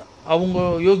கட்டினதுக்கப்புறம் தான் அவங்க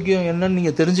யோக்கியம் என்னன்னு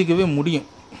நீங்கள் தெரிஞ்சிக்கவே முடியும்.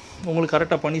 உங்களுக்கு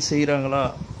கரெக்டாக பண்ணி செய்கிறாங்களா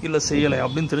இல்லை செய்யலை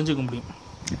அப்படின்னு தெரிஞ்சுக்க முடியும்.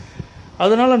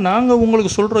 அதனால் நாங்கள்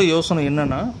உங்களுக்கு சொல்கிற யோசனை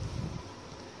என்னென்னா,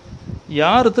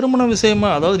 யார் திருமண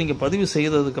விஷயமாக, அதாவது நீங்கள் பதிவு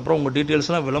செய்ததுக்கப்புறம் உங்கள்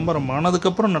டீட்டெயில்ஸ்லாம் விளம்பரம்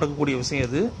ஆனதுக்கப்புறம் நடக்கக்கூடிய விஷயம்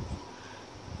இது.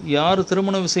 யார்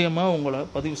திருமண விஷயமாக உங்களை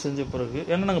பதிவு செஞ்ச பிறகு,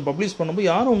 ஏன்னா நாங்கள் பப்ளிஷ் பண்ணும்போது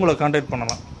யாரும் உங்களை கான்டாக்ட்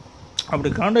பண்ணலாம். அப்படி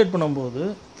கான்டாக்ட் பண்ணும்போது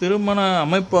திருமண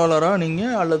அமைப்பாளராக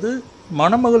நீங்கள் அல்லது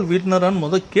மணமகள்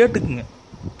வீட்டினரான்னு கேட்டுக்குங்க.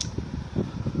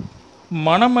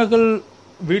 மணமகள்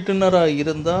வீட்டினராக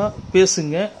இருந்தால்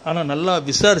பேசுங்க, ஆனால் நல்லா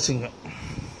விசாரிச்சுங்க.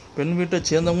 பெண் வீட்டை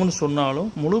சேர்ந்தவங்கன்னு சொன்னாலும்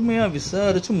முழுமையாக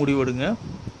விசாரித்து முடிவெடுங்க.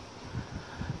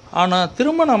 ஆனால்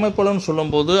திருமண அமைப்பாளர்னு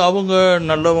சொல்லும்போது அவங்க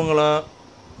நல்லவங்களா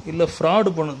இல்லை ஃப்ராடு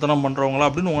தனம் பண்ணுறவங்களா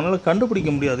அப்படின்னு உங்களால் கண்டுபிடிக்க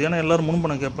முடியாது. ஏன்னா எல்லோரும்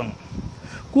முன்பணம் கேட்பாங்க.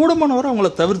 கூடுமானவரை அவங்கள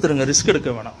தவிர்த்துருங்க, ரிஸ்க் எடுக்க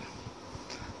வேணாம்.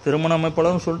 திருமண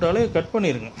அமைப்பாளர்னு சொல்லிட்டாலே கட்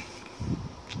பண்ணிடுங்க.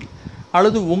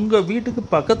 அல்லது உங்கள் வீட்டுக்கு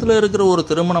பக்கத்தில் இருக்கிற ஒரு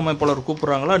திருமண அமைப்பாளர்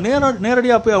கூப்பிட்றாங்களா,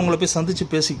 நேரடியாக போய் அவங்கள போய் சந்தித்து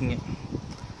பேசிக்கிங்க.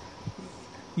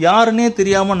 யாருன்னே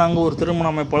தெரியாமல் நாங்கள் ஒரு திருமண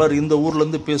அமைப்பாளர் இந்த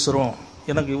ஊர்லேருந்து பேசுகிறோம்,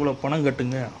 எனக்கு இவ்வளோ பணம்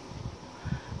கட்டுங்க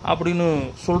அப்படின்னு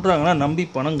சொல்கிறாங்கன்னா நம்பி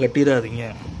பணம் கட்டிடாதீங்க.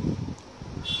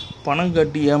 பணம்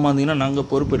கட்டி ஏமாந்தீங்கன்னா நாங்கள்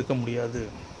பொறுப்பு எடுக்க முடியாது.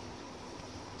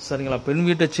 சரிங்களா? பெண்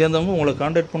வீட்டை சேர்ந்தவங்க உங்களை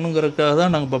கான்டாக்ட் பண்ணுங்கிறதுக்காக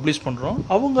தான் நாங்கள் பப்ளிஷ் பண்ணுறோம்.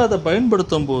 அவங்க அதை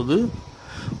பயன்படுத்தும் போது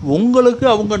உங்களுக்கு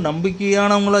அவங்க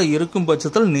நம்பிக்கையானவங்களாக இருக்கும்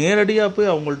பட்சத்தில் நேரடியாக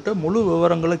போய் அவங்கள்ட்ட முழு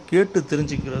விவரங்களை கேட்டு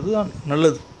தெரிஞ்சுக்கிறது தான்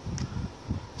நல்லது.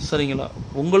 சரிங்களா?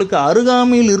 உங்களுக்கு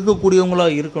அருகாமையில்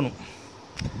இருக்கக்கூடியவங்களாக இருக்கணும்.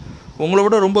 உங்களை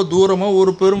விட ரொம்ப தூரமாக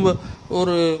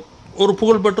ஒரு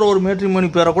புகழ்பெற்ற ஒரு மேட்ரிமோனி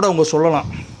பேரை கூட அவங்க சொல்லலாம்.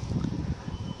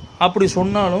 அப்படி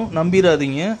சொன்னாலும்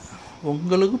நம்பிடாதீங்க.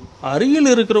 உங்களுக்கு அருகில்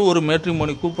இருக்கிற ஒரு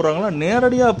மேட்ரிமோனி கூப்பிட்றாங்களா,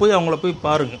 நேரடியாக போய் அவங்கள போய்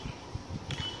பாருங்கள்,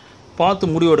 பார்த்து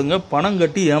முடிவெடுங்க. பணம்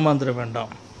கட்டி ஏமாந்துட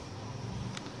வேண்டாம்.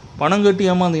 பணம் கட்டி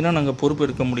ஏமாந்தீங்கன்னா நாங்கள் பொறுப்பு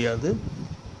எடுக்க முடியாது.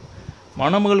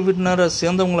 மணமகள் வீட்டினரை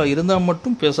சேர்ந்தவங்களாக இருந்தால்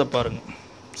மட்டும் பேச பாருங்கள்.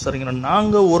 சரிங்களா?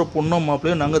 நாங்கள் ஒரு பொண்ணோ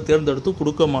மாப்பிள்ளையோ நாங்கள் தேர்ந்தெடுத்து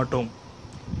கொடுக்க மாட்டோம்.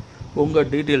 உங்கள்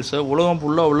டீட்டெயில்ஸை உலகம்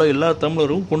ஃபுல்லாக உள்ள எல்லா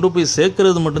தமிழரும் கொண்டு போய்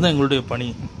சேர்க்கறது மட்டும்தான் எங்களுடைய பணி.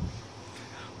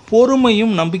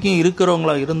 பொறுமையும் நம்பிக்கையும்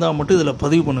இருக்கிறவங்களா இருந்தால் மட்டும் இதில்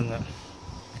பதிவு பண்ணுங்கள்.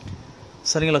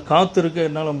 சரிங்களா? காத்திருக்க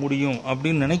என்னால் முடியும்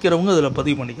அப்படின்னு நினைக்கிறவங்க இதில்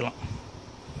பதிவு பண்ணிக்கலாம்.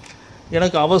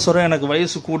 எனக்கு அவசரம், எனக்கு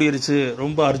வயசு கூடிருச்சு,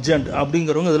 ரொம்ப அர்ஜென்ட்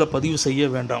அப்படிங்கிறவங்க இதில் பதிவு செய்ய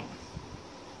வேண்டாம்.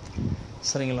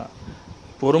 சரிங்களா?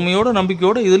 பொறுமையோட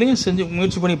நம்பிக்கையோடு இதுலேயும் செஞ்சு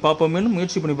முயற்சி பண்ணி பார்ப்போமேனு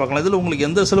முயற்சி பண்ணி பார்க்கலாம். இதில் உங்களுக்கு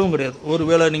எந்த செலவும் கிடையாது. ஒரு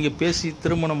வேளை நீங்கள் பேசி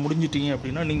திருமணம் முடிஞ்சிட்டீங்க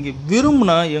அப்படின்னா நீங்கள்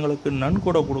விரும்பினா எங்களுக்கு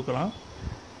நன்கொடை கொடுக்கலாம்.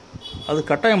 அது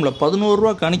கட்டாயம் இல்லை. 11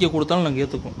 ரூபா காணிக்க கொடுத்தாலும் நாங்கள்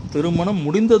ஏற்றுக்கோம். திருமணம்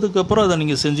முடிந்ததுக்கப்புறம் அதை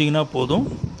நீங்கள் செஞ்சீங்கன்னா போதும்.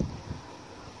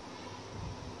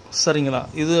 சரிங்களா?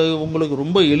 இது உங்களுக்கு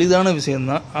ரொம்ப எளிதான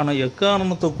விஷயந்தான். ஆனால்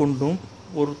எக்காரணத்தை கொண்டும்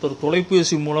ஒருத்தர்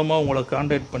தொலைபேசி மூலமாக உங்களை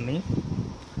கான்டாக்ட் பண்ணி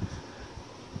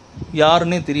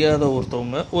யாருன்னே தெரியாத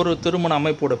ஒருத்தவங்க ஒரு திருமண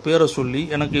அமைப்போட பேரை சொல்லி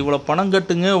எனக்கு இவ்வளோ பணம்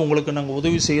கட்டுங்க, உங்களுக்கு நாங்கள்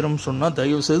உதவி செய்கிறோம்னு சொன்னால்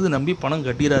தயவுசெய்து நம்பி பணம்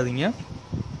கட்டிடாதீங்க.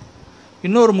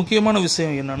 இன்னொரு முக்கியமான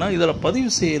விஷயம் என்னென்னா, இதில் பதிவு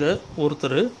செய்கிற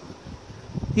ஒருத்தர்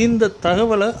இந்த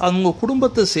தகவலை அவங்க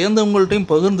குடும்பத்தை சேர்ந்தவங்கள்ட்டையும்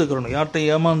பகிர்ந்துக்கிறணும்.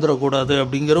 யார்கிட்டையும் ஏமாந்துடக்கூடாது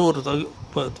அப்படிங்கிற ஒரு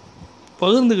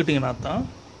பகிர்ந்துக்கிட்டிங்கன்னா தான்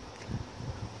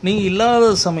நீங்கள் இல்லாத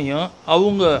சமயம்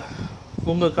அவங்க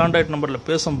உங்கள் கான்டாக்ட் நம்பரில்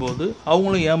பேசும்போது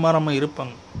அவங்களும் ஏமாறாமல்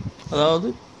இருப்பாங்க. அதாவது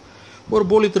ஒரு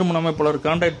போலி திருமண அமைப்பாளர்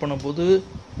கான்டாக்ட் பண்ணும்போது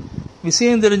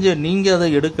விஷயம் தெரிஞ்ச நீங்கள் அதை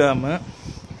எடுக்காமல்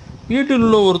வீட்டில்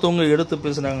உள்ள ஒருத்தவங்க எடுத்து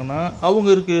பேசுனாங்கன்னா அவங்க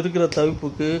இருக்கிற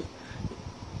தவிப்புக்கு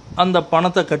அந்த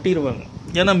பணத்தை கட்டிடுவாங்க.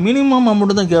 ஏன்னா மினிமம்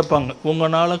அமௌண்ட்டு தான் கேட்பாங்க.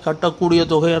 உங்களால் கட்டக்கூடிய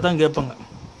தொகையாக தான் கேட்பாங்க.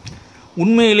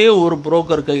 உண்மையிலேயே ஒரு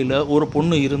புரோக்கர் கையில் ஒரு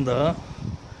பொண்ணு இருந்தால்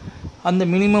அந்த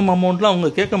மினிமம் அமௌண்ட்லாம் அவங்க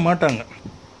கேட்க மாட்டாங்க.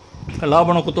 லாப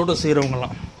நோக்கத்தோடு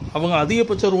செய்கிறவங்களாம் அவங்க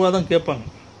அதிகபட்ச ரூபா தான் கேட்பாங்க.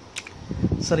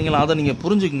 சரிங்களா? அதை நீங்கள்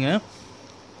புரிஞ்சுக்குங்க.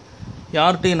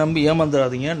 யார்கிட்டையும் நம்பி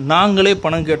ஏமாந்துடாதீங்க. நாங்களே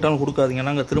பணம் கேட்டாலும் கொடுக்காதீங்க.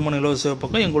 நாங்கள் திருமண இலவச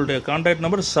பக்கம் எங்களுடைய கான்டாக்ட்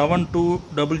நம்பர்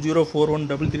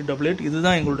 7200413388.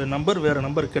 இதுதான் எங்களுடைய நம்பர், வேறு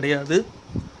நம்பர் கிடையாது.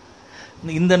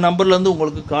 இந்த நம்பர்லேருந்து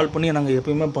உங்களுக்கு கால் பண்ணி நாங்கள்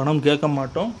எப்பயுமே பணம் கேட்க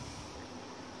மாட்டோம்.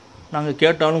 நாங்கள்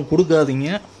கேட்டாலும் கொடுக்காதீங்க.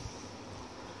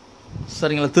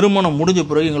 சரிங்களா? திருமணம் முடிஞ்ச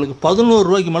பிறகு எங்களுக்கு 11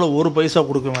 ரூபாய்க்கு மேலே ஒரு பைசா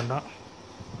கொடுக்க வேண்டாம்.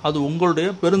 அது உங்களுடைய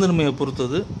பெருந்தன்மையை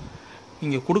பொறுத்தது.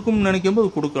 நீங்கள் கொடுக்கும்னு நினைக்கும்போது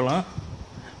கொடுக்கலாம்,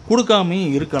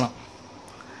 கொடுக்காமையும் இருக்கலாம்.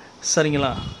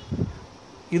 சரிங்களா?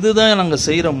 இதுதான் நாங்கள்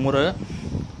செய்கிற முறை.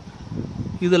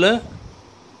 இதில்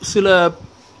சில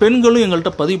பெண்களும்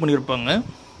எங்கள்கிட்ட பதிவு பண்ணியிருப்பாங்க.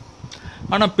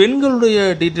 ஆனால் பெண்களுடைய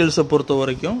டீட்டெயில்ஸை பொறுத்த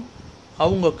வரைக்கும்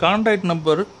அவங்க கான்டாக்ட்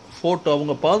நம்பர், ஃபோட்டோ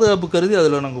அவங்க பாதுகாப்பு கருதி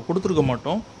அதில் நாங்கள் கொடுத்துருக்க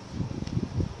மாட்டோம்.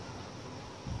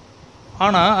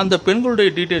 ஆனால் அந்த பெண்களுடைய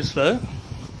டீட்டெயில்ஸில்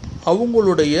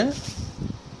அவங்களுடைய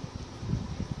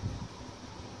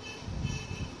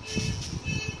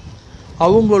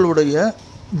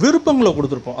விருப்பங்களை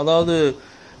கொடுத்துருப்போம். அதாவது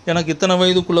எனக்கு இத்தனை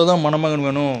வயதுக்குள்ளே தான் மணமகன்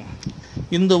வேணும்,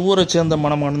 இந்த ஊரை சேர்ந்த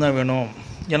மணமகன் தான் வேணும்,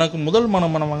 எனக்கு முதல்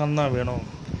மணமகன் தான் வேணும்,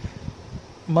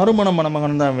 மறுமண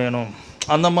மணமகன் தான் வேணும்.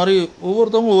 அந்த மாதிரி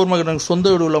ஒவ்வொருத்தவங்க ஒவ்வொரு மகன். எனக்கு சொந்த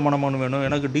வீடு உள்ள மணமகன் வேணும்,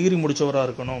 எனக்கு டிகிரி முடித்தவராக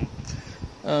இருக்கணும்,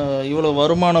 இவ்வளோ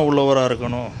வருமானம் உள்ளவராக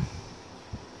இருக்கணும்,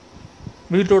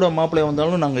 வீட்டோட மாப்பிள்ளை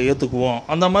வந்தாலும் நாங்கள் ஏற்றுக்குவோம்.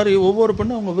 அந்த மாதிரி ஒவ்வொரு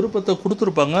பெண்ணும் அவங்க விருப்பத்தை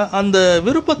கொடுத்துருப்பாங்க. அந்த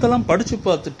விருப்பத்தெல்லாம் படித்து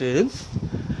பார்த்துட்டு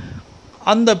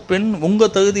அந்த பெண்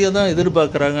உங்கள் தகுதியை தான்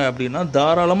எதிர்பார்க்குறாங்க அப்படின்னா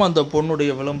தாராளமாக அந்த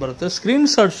பொண்ணுடைய விளம்பரத்தை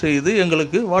ஸ்க்ரீன்ஷாட் செய்து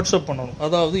எங்களுக்கு வாட்ஸ்அப் பண்ணணும்.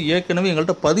 அதாவது ஏற்கனவே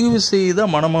எங்கள்கிட்ட பதிவு செய்த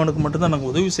மணமகனுக்கு மட்டும்தான்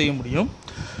நாங்கள் உதவி செய்ய முடியும்.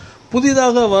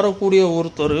 புதிதாக வரக்கூடிய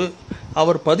ஒருத்தர்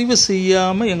அவர் பதிவு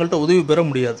செய்யாமல் எங்கள்கிட்ட உதவி பெற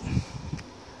முடியாது.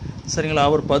 சரிங்களா.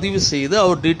 அவர் பதிவு செய்து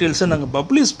அவர் டீட்டெயில்ஸை நாங்கள்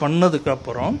பப்ளிஷ்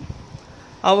பண்ணதுக்கப்புறம்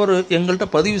அவர் எங்கள்கிட்ட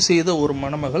பதிவு செய்த ஒரு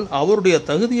மணமகள் அவருடைய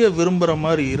தகுதியை விரும்புகிற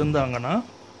மாதிரி இருந்தாங்கன்னா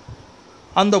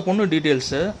அந்த பொண்ணு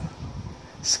டீட்டெயில்ஸை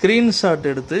ஸ்க்ரீன்ஷாட்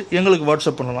எடுத்து எங்களுக்கு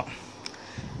வாட்ஸ்அப் பண்ணலாம்.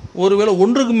 ஒருவேளை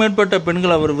ஒன்றுக்கு மேற்பட்ட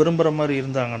பெண்கள் அவர் விரும்புகிற மாதிரி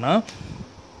இருந்தாங்கன்னா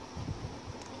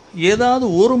ஏதாவது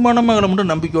ஒரு மணமகளை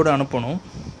மட்டும் நம்பிக்கையோடு அனுப்பணும்.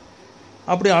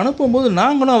 அப்படி அனுப்பும்போது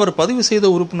நாங்களும் அவர் பதிவு செய்த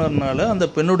உறுப்பினர்னால அந்த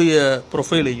பெண்ணுடைய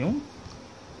ப்ரொஃபைலையும்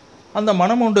அந்த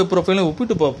மணமனுடைய ப்ரொஃபைலையும்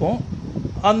ஒப்பிட்டு பார்ப்போம்.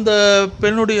 அந்த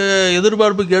பெண்ணுடைய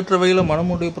எதிர்பார்ப்புக்கு ஏற்ற வகையில்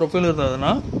மணமனுடைய ப்ரொஃபைல்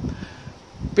இருந்ததுன்னா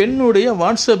பெண்ணுடைய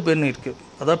வாட்ஸ்அப் எண் இருக்குது.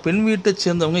 அதாவது பெண் வீட்டை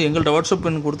சேர்ந்தவங்க எங்கள்கிட்ட வாட்ஸ்அப்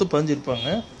எண் கொடுத்து பதிஞ்சிருப்பாங்க.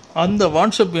 அந்த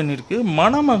வாட்ஸ்அப் எண்ணிற்கு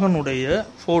மணமகனுடைய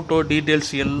ஃபோட்டோ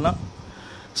டீட்டெயில்ஸ் எல்லாம்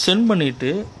சென்ட்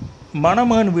பண்ணிவிட்டு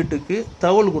மணமகன் வீட்டுக்கு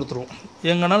தகவல் கொடுத்துருவோம்.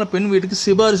 எங்களால் பெண் வீட்டுக்கு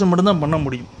சிபாரிசு மட்டும்தான் பண்ண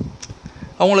முடியும்,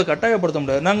 அவங்கள கட்டாயப்படுத்த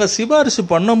முடியாது. நாங்கள் சிபாரிசு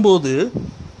பண்ணும்போது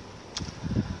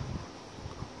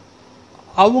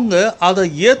அவங்க அதை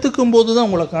ஏற்றுக்கும் போது தான்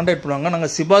உங்களை கான்டாக்ட் பண்ணுவாங்க.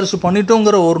 நாங்கள் சிபாரிசு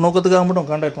பண்ணிட்டோங்கிற ஒரு நோக்கத்துக்காக மட்டும்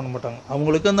கான்டாக்ட் பண்ண மாட்டாங்க.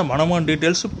 அவங்களுக்கு அந்த மணமகன்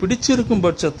டீட்டெயில்ஸ் பிடிச்சிருக்கும்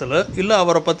பட்சத்தில் இல்லை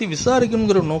அவரை பற்றி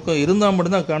விசாரிக்கணுங்கிற நோக்கம் இருந்தால்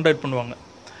மட்டும்தான் கான்டாக்ட் பண்ணுவாங்க.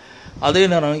 அதே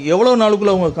நேரம் எவ்வளோ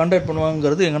நாளுக்குள்ளே அவங்க கான்டாக்ட்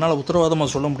பண்ணுவாங்கிறது எங்களால் உத்தரவாதமாக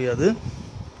சொல்ல முடியாது.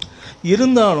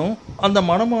 இருந்தாலும் அந்த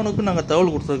மணமகனுக்கு நாங்கள்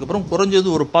தகவல் கொடுத்ததுக்கப்புறம் குறைஞ்சது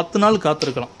ஒரு 10 நாள்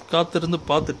காத்திருக்கலாம். காத்திருந்து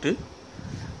பார்த்துட்டு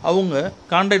அவங்க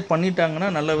கான்டாக்ட் பண்ணிட்டாங்கன்னா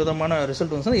நல்ல விதமான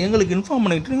ரிசல்ட் வந்துச்சுன்னா எங்களுக்கு இன்ஃபார்ம்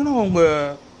பண்ணிக்கிட்டீங்கன்னா அவங்க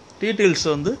டீட்டெயில்ஸை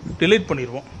வந்து டிலீட்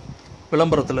பண்ணிடுவோம்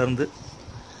விளம்பரத்துலேருந்து.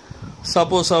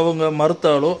 சப்போஸ் அவங்க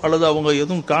மறுத்தாலோ அல்லது அவங்க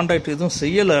எதுவும் கான்டாக்ட் எதுவும்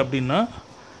செய்யலை அப்படின்னா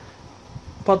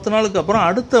 10 நாளுக்கு அப்புறம்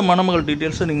அடுத்த மணமகள்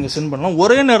டீட்டெயில்ஸை நீங்கள் சென்ட் பண்ணலாம்.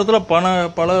 ஒரே நேரத்தில்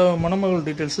பல மணமகள்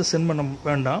டீட்டெயில்ஸை சென்ட் பண்ண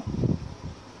வேண்டாம்.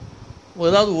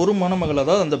 ஏதாவது ஒரு மணமகள்,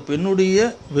 அதாவது அந்த பெண்ணுடைய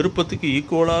விருப்பத்துக்கு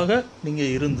ஈக்குவலாக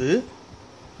நீங்கள் இருந்து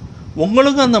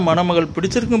உங்களுக்கு அந்த மணமகள்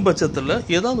பிடிச்சிருக்கும் பட்சத்தில்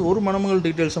ஏதாவது ஒரு மணமகள்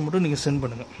டீட்டெயில்ஸை மட்டும் நீங்கள் சென்ட்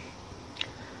பண்ணுங்கள்.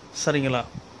 சரிங்களா.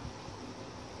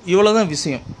 இவ்வளோ தான்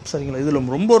விஷயம். சரிங்களா. இதில்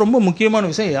ரொம்ப ரொம்ப முக்கியமான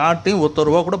விஷயம், யார்கிட்டையும்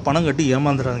 ₹1 கூட பணம் கட்டி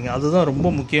ஏமாந்துடாதீங்க. அதுதான் ரொம்ப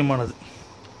முக்கியமானது.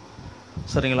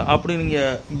 சரிங்களா. அப்படி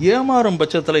நீங்கள் ஏமாறும்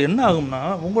பட்சத்தில் என்ன ஆகும்னா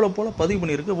உங்களை போல் பதிவு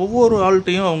பண்ணியிருக்க ஒவ்வொரு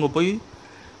ஆள்கிட்டையும் அவங்க போய்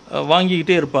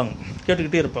வாங்கிக்கிட்டே இருப்பாங்க,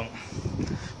 கேட்டுக்கிட்டே இருப்பாங்க.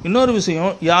 இன்னொரு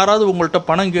விஷயம், யாராவது உங்கள்கிட்ட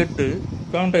பணம் கேட்டு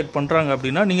கான்டாக்ட் பண்ணுறாங்க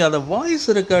அப்படின்னா நீங்கள் அதை வாய்ஸ்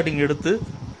ரெக்கார்டிங் எடுத்து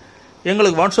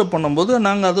எங்களுக்கு வாட்ஸ்அப் பண்ணும்போது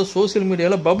நாங்கள் அதை சோசியல்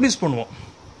மீடியாவில் பப்ளிஷ் பண்ணுவோம்.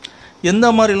 எந்த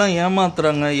மாதிரிலாம்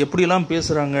ஏமாத்துறாங்க, எப்படிலாம்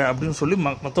பேசுகிறாங்க அப்படின்னு சொல்லி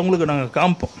மற்றவங்களுக்கு நாங்கள்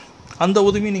காமிப்போம். அந்த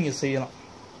உதவியும் நீங்கள் செய்யலாம்.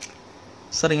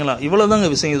 சரிங்களா. இவ்வளோதாங்க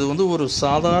விஷயம். இது வந்து ஒரு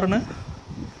சாதாரண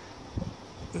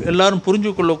எல்லாரும் புரிஞ்சு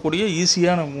கொள்ளக்கூடிய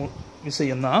ஈஸியான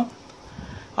விஷயந்தான்.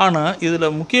 ஆனால்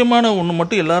இதில் முக்கியமான ஒன்று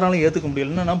மட்டும் எல்லாராலையும் ஏற்றுக்க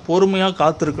முடியல. என்னன்னா பொறுமையாக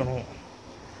காத்திருக்கணும்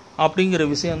அப்படிங்கிற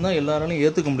விஷயந்தான் எல்லாராலையும்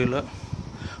ஏற்றுக்க முடியல.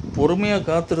 பொறுமையாக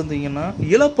காத்திருந்தீங்கன்னா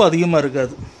இழப்பு அதிகமாக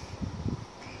இருக்காது.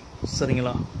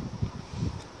 சரிங்களா.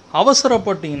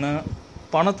 அவசரப்பட்டீங்கன்னா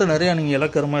பணத்தை நிறையா நீங்கள்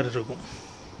இழக்கிற மாதிரி இருக்கும்.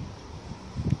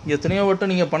 எத்தனையோ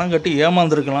வட்டம் நீங்கள் பணம் கட்டி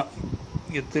ஏமாந்துருக்கலாம்.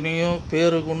 எத்தனையோ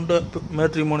பேரு கொண்ட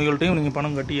மேட்ரிமோனிகள்கிட்டையும் நீங்கள்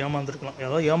பணம் கட்டி ஏமாந்துருக்கலாம்.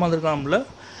 ஏதாவது ஏமாந்துருக்கலாம்ல,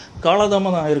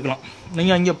 காலதாமதம் ஆகிருக்கலாம்.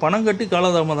 நீங்கள் அங்கே பணம் கட்டி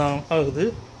காலதாமதம் ஆகுது,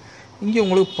 இங்கே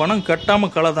உங்களுக்கு பணம்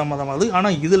கட்டாமல் காலதாமதம் ஆகுது.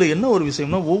 ஆனால் இதில் என்ன ஒரு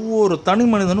விஷயம்னா ஒவ்வொரு தனி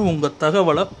மனிதனும் உங்கள்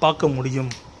தகவலை பார்க்க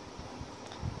முடியும்.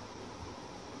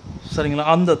 சரிங்களா.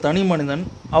 அந்த தனி மனிதன்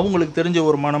அவங்களுக்கு தெரிஞ்ச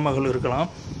ஒரு மணமகள் இருக்கலாம்,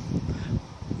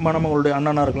 மணமகளுடைய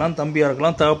அண்ணனாக இருக்கலாம், தம்பியாக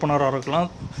இருக்கலாம், தகப்பனாராக இருக்கலாம்,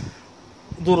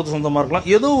 தூரத்து சொந்தமாக இருக்கலாம்.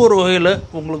 ஏதோ ஒரு வகையில்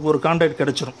உங்களுக்கு ஒரு கான்டாக்ட்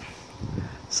கிடைச்சிடும்.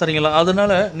 சரிங்களா.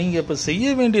 அதனால் நீங்கள் இப்போ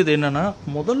செய்ய வேண்டியது என்னென்னா,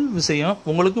 முதல் விஷயம்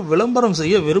உங்களுக்கு விளம்பரம்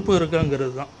செய்ய விருப்பம்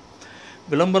இருக்காங்கிறது தான்.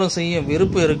 விளம்பரம் செய்ய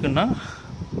விருப்பம் இருக்குன்னா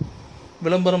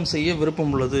விளம்பரம் செய்ய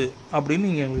விருப்பம் உள்ளது அப்படின்னு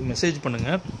நீங்கள் எங்களுக்கு மெசேஜ்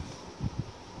பண்ணுங்கள்.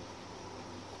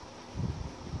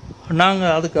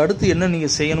 நாங்கள் அதுக்கு அடுத்து என்ன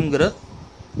நீங்கள் செய்யணுங்கிற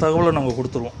தகவலை நாங்கள்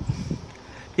கொடுத்துருவோம்.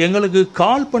 எங்களுக்கு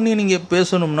கால் பண்ணி நீங்கள்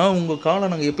பேசணும்னா உங்கள் காலை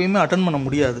நாங்கள் எப்பயுமே அட்டன் பண்ண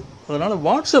முடியாது. அதனால்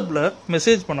வாட்ஸ்அப்பில்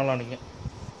மெசேஜ் பண்ணலாம். நீங்கள்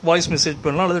வாய்ஸ் மெசேஜ்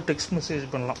பண்ணலாம் அல்லது டெக்ஸ்ட் மெசேஜ்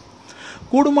பண்ணலாம்.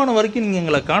 கூடுமான வரைக்கும் நீங்கள்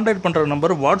எங்களை கான்டாக்ட் பண்ணுற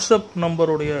நம்பர் வாட்ஸ்அப்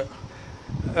நம்பருடைய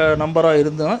நம்பராக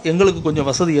இருந்தால் எங்களுக்கு கொஞ்சம்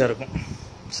வசதியாக இருக்கும்.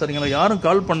 சரிங்களா. யாரும்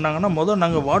கால் பண்ணாங்கன்னா முதல்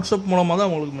நாங்கள் வாட்ஸ்அப் மூலமாக தான்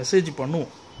உங்களுக்கு மெசேஜ்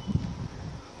பண்ணுவோம்.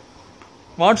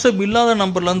 வாட்ஸ்அப் இல்லாத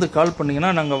நம்பர்லேருந்து கால்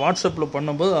பண்ணிங்கன்னா நாங்கள் வாட்ஸ்அப்பில்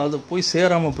பண்ணும்போது அது போய்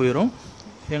சேராமல் போயிடும்,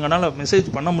 எங்களால் மெசேஜ்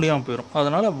பண்ண முடியாமல் போயிடும்.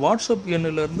 அதனால் வாட்ஸ்அப்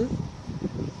எண்ணிலேருந்து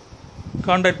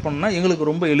கான்டாக்ட் பண்ணால்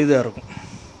எங்களுக்கு ரொம்ப எளிதாக இருக்கும்.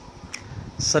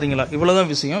 சரிங்களா.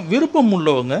 இவ்வளோதான் விஷயம். விருப்பம்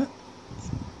உள்ளவங்க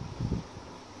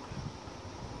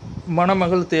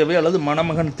மணமகள் தேவை அல்லது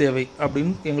மணமகன் தேவை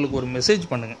அப்படின்னு எங்களுக்கு ஒரு மெசேஜ்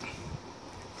பண்ணுங்கள்.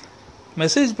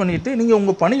 மெசேஜ் பண்ணிவிட்டு நீங்கள்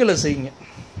உங்கள் பணிகளை செய்யுங்க.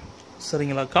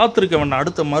 சரிங்களா. காத்திருக்க வேண்டாம்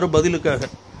அடுத்த மறுபதிலுக்காக.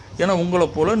 ஏன்னா உங்களை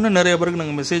போல் இன்னும் நிறைய பேருக்கு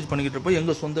நாங்கள் மெசேஜ் பண்ணிக்கிட்டு இருப்போம்.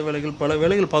 எங்கள் சொந்த வேலைகள் பல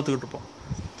வேலைகள் பார்த்துக்கிட்டு இருப்போம்.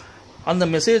 அந்த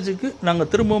மெசேஜுக்கு நாங்கள்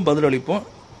திரும்பவும் பதிலளிப்போம்.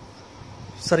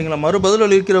 சரிங்களா? மறுபதில்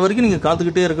அளிக்கிற வரைக்கும் நீங்கள்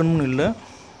காத்துக்கிட்டே இருக்கணும்னு இல்லை.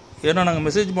 ஏன்னா நாங்கள்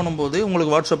மெசேஜ் பண்ணும்போது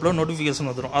உங்களுக்கு வாட்ஸ்அப்பில் நோட்டிஃபிகேஷன்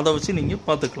வந்துடும். அதை வச்சு நீங்கள்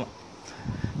பார்த்துக்கலாம்.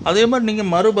 அதே மாதிரி நீங்கள்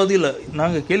மறுபதியில்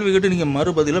நாங்கள் கேள்வி கேட்டு நீங்கள்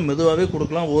மறுபதியில் மெதுவாகவே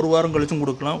கொடுக்கலாம். 1 வாரம் கழிச்சும்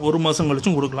கொடுக்கலாம், 1 மாதம்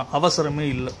கழிச்சும் கொடுக்கலாம். அவசரமே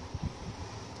இல்லை.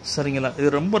 சரிங்களா? இது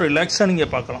ரொம்ப ரிலாக்ஸாக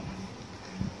நீங்கள் பார்க்கலாம்.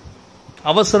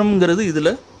 அவசரம்ங்கிறது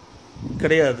இதில்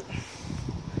கிடையாது.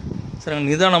 சரிங்க,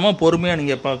 நிதானமாக பொறுமையாக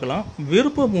நீங்கள் பார்க்கலாம்.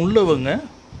 விருப்பம் உள்ளவங்க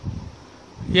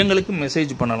எங்களுக்கு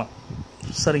மெசேஜ் பண்ணலாம்.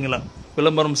 சரிங்களா?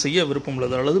 விளம்பரம் செய்ய விருப்பம்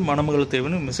உள்ளது அல்லது மணமகள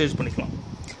தேவைன்னு மெசேஜ் பண்ணிக்கலாம்.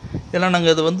 ஏன்னா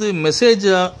நாங்கள் அதை வந்து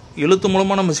மெசேஜாக எழுத்து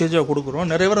மூலமான மெசேஜாக கொடுக்குறோம்.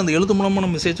 நிறைய பேர் அந்த எழுத்து மூலமான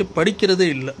மெசேஜை படிக்கிறதே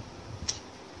இல்லை.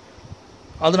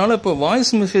 அதனால் இப்போ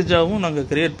வாய்ஸ் மெசேஜாகவும் நாங்கள்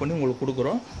க்ரியேட் பண்ணி உங்களுக்கு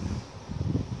கொடுக்குறோம்.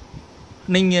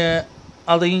 நீங்கள்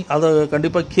அதை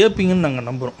கண்டிப்பாக கேட்பீங்கன்னு நாங்கள்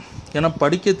நம்புகிறோம். ஏன்னா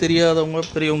படிக்க தெரியாதவங்க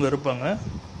பெரியவங்க இருப்பாங்க,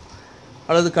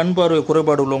 அல்லது கண் பார்வை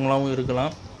குறைபாடு உள்ளவங்களாகவும்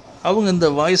இருக்கலாம். அவங்க இந்த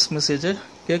வாய்ஸ் மெசேஜை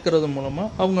கேட்குறது மூலமாக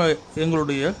அவங்க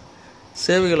எங்களுடைய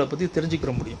சேவைகளை பற்றி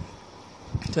தெரிஞ்சுக்கிற முடியும்.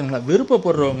 சரிங்களா?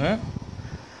 விருப்பப்படுறவங்க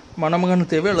மணமகன்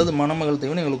தேவை அல்லது மணமகள்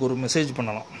தேவைன்னு எங்களுக்கு ஒரு மெசேஜ்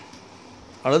பண்ணலாம்,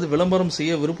 அல்லது விளம்பரம்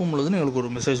செய்ய விருப்பம் உள்ளதுன்னு எங்களுக்கு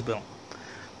ஒரு மெசேஜ் பண்ணலாம்.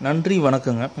 நன்றி,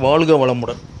 வணக்கங்க. வாழ்க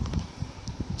வளமுடன்.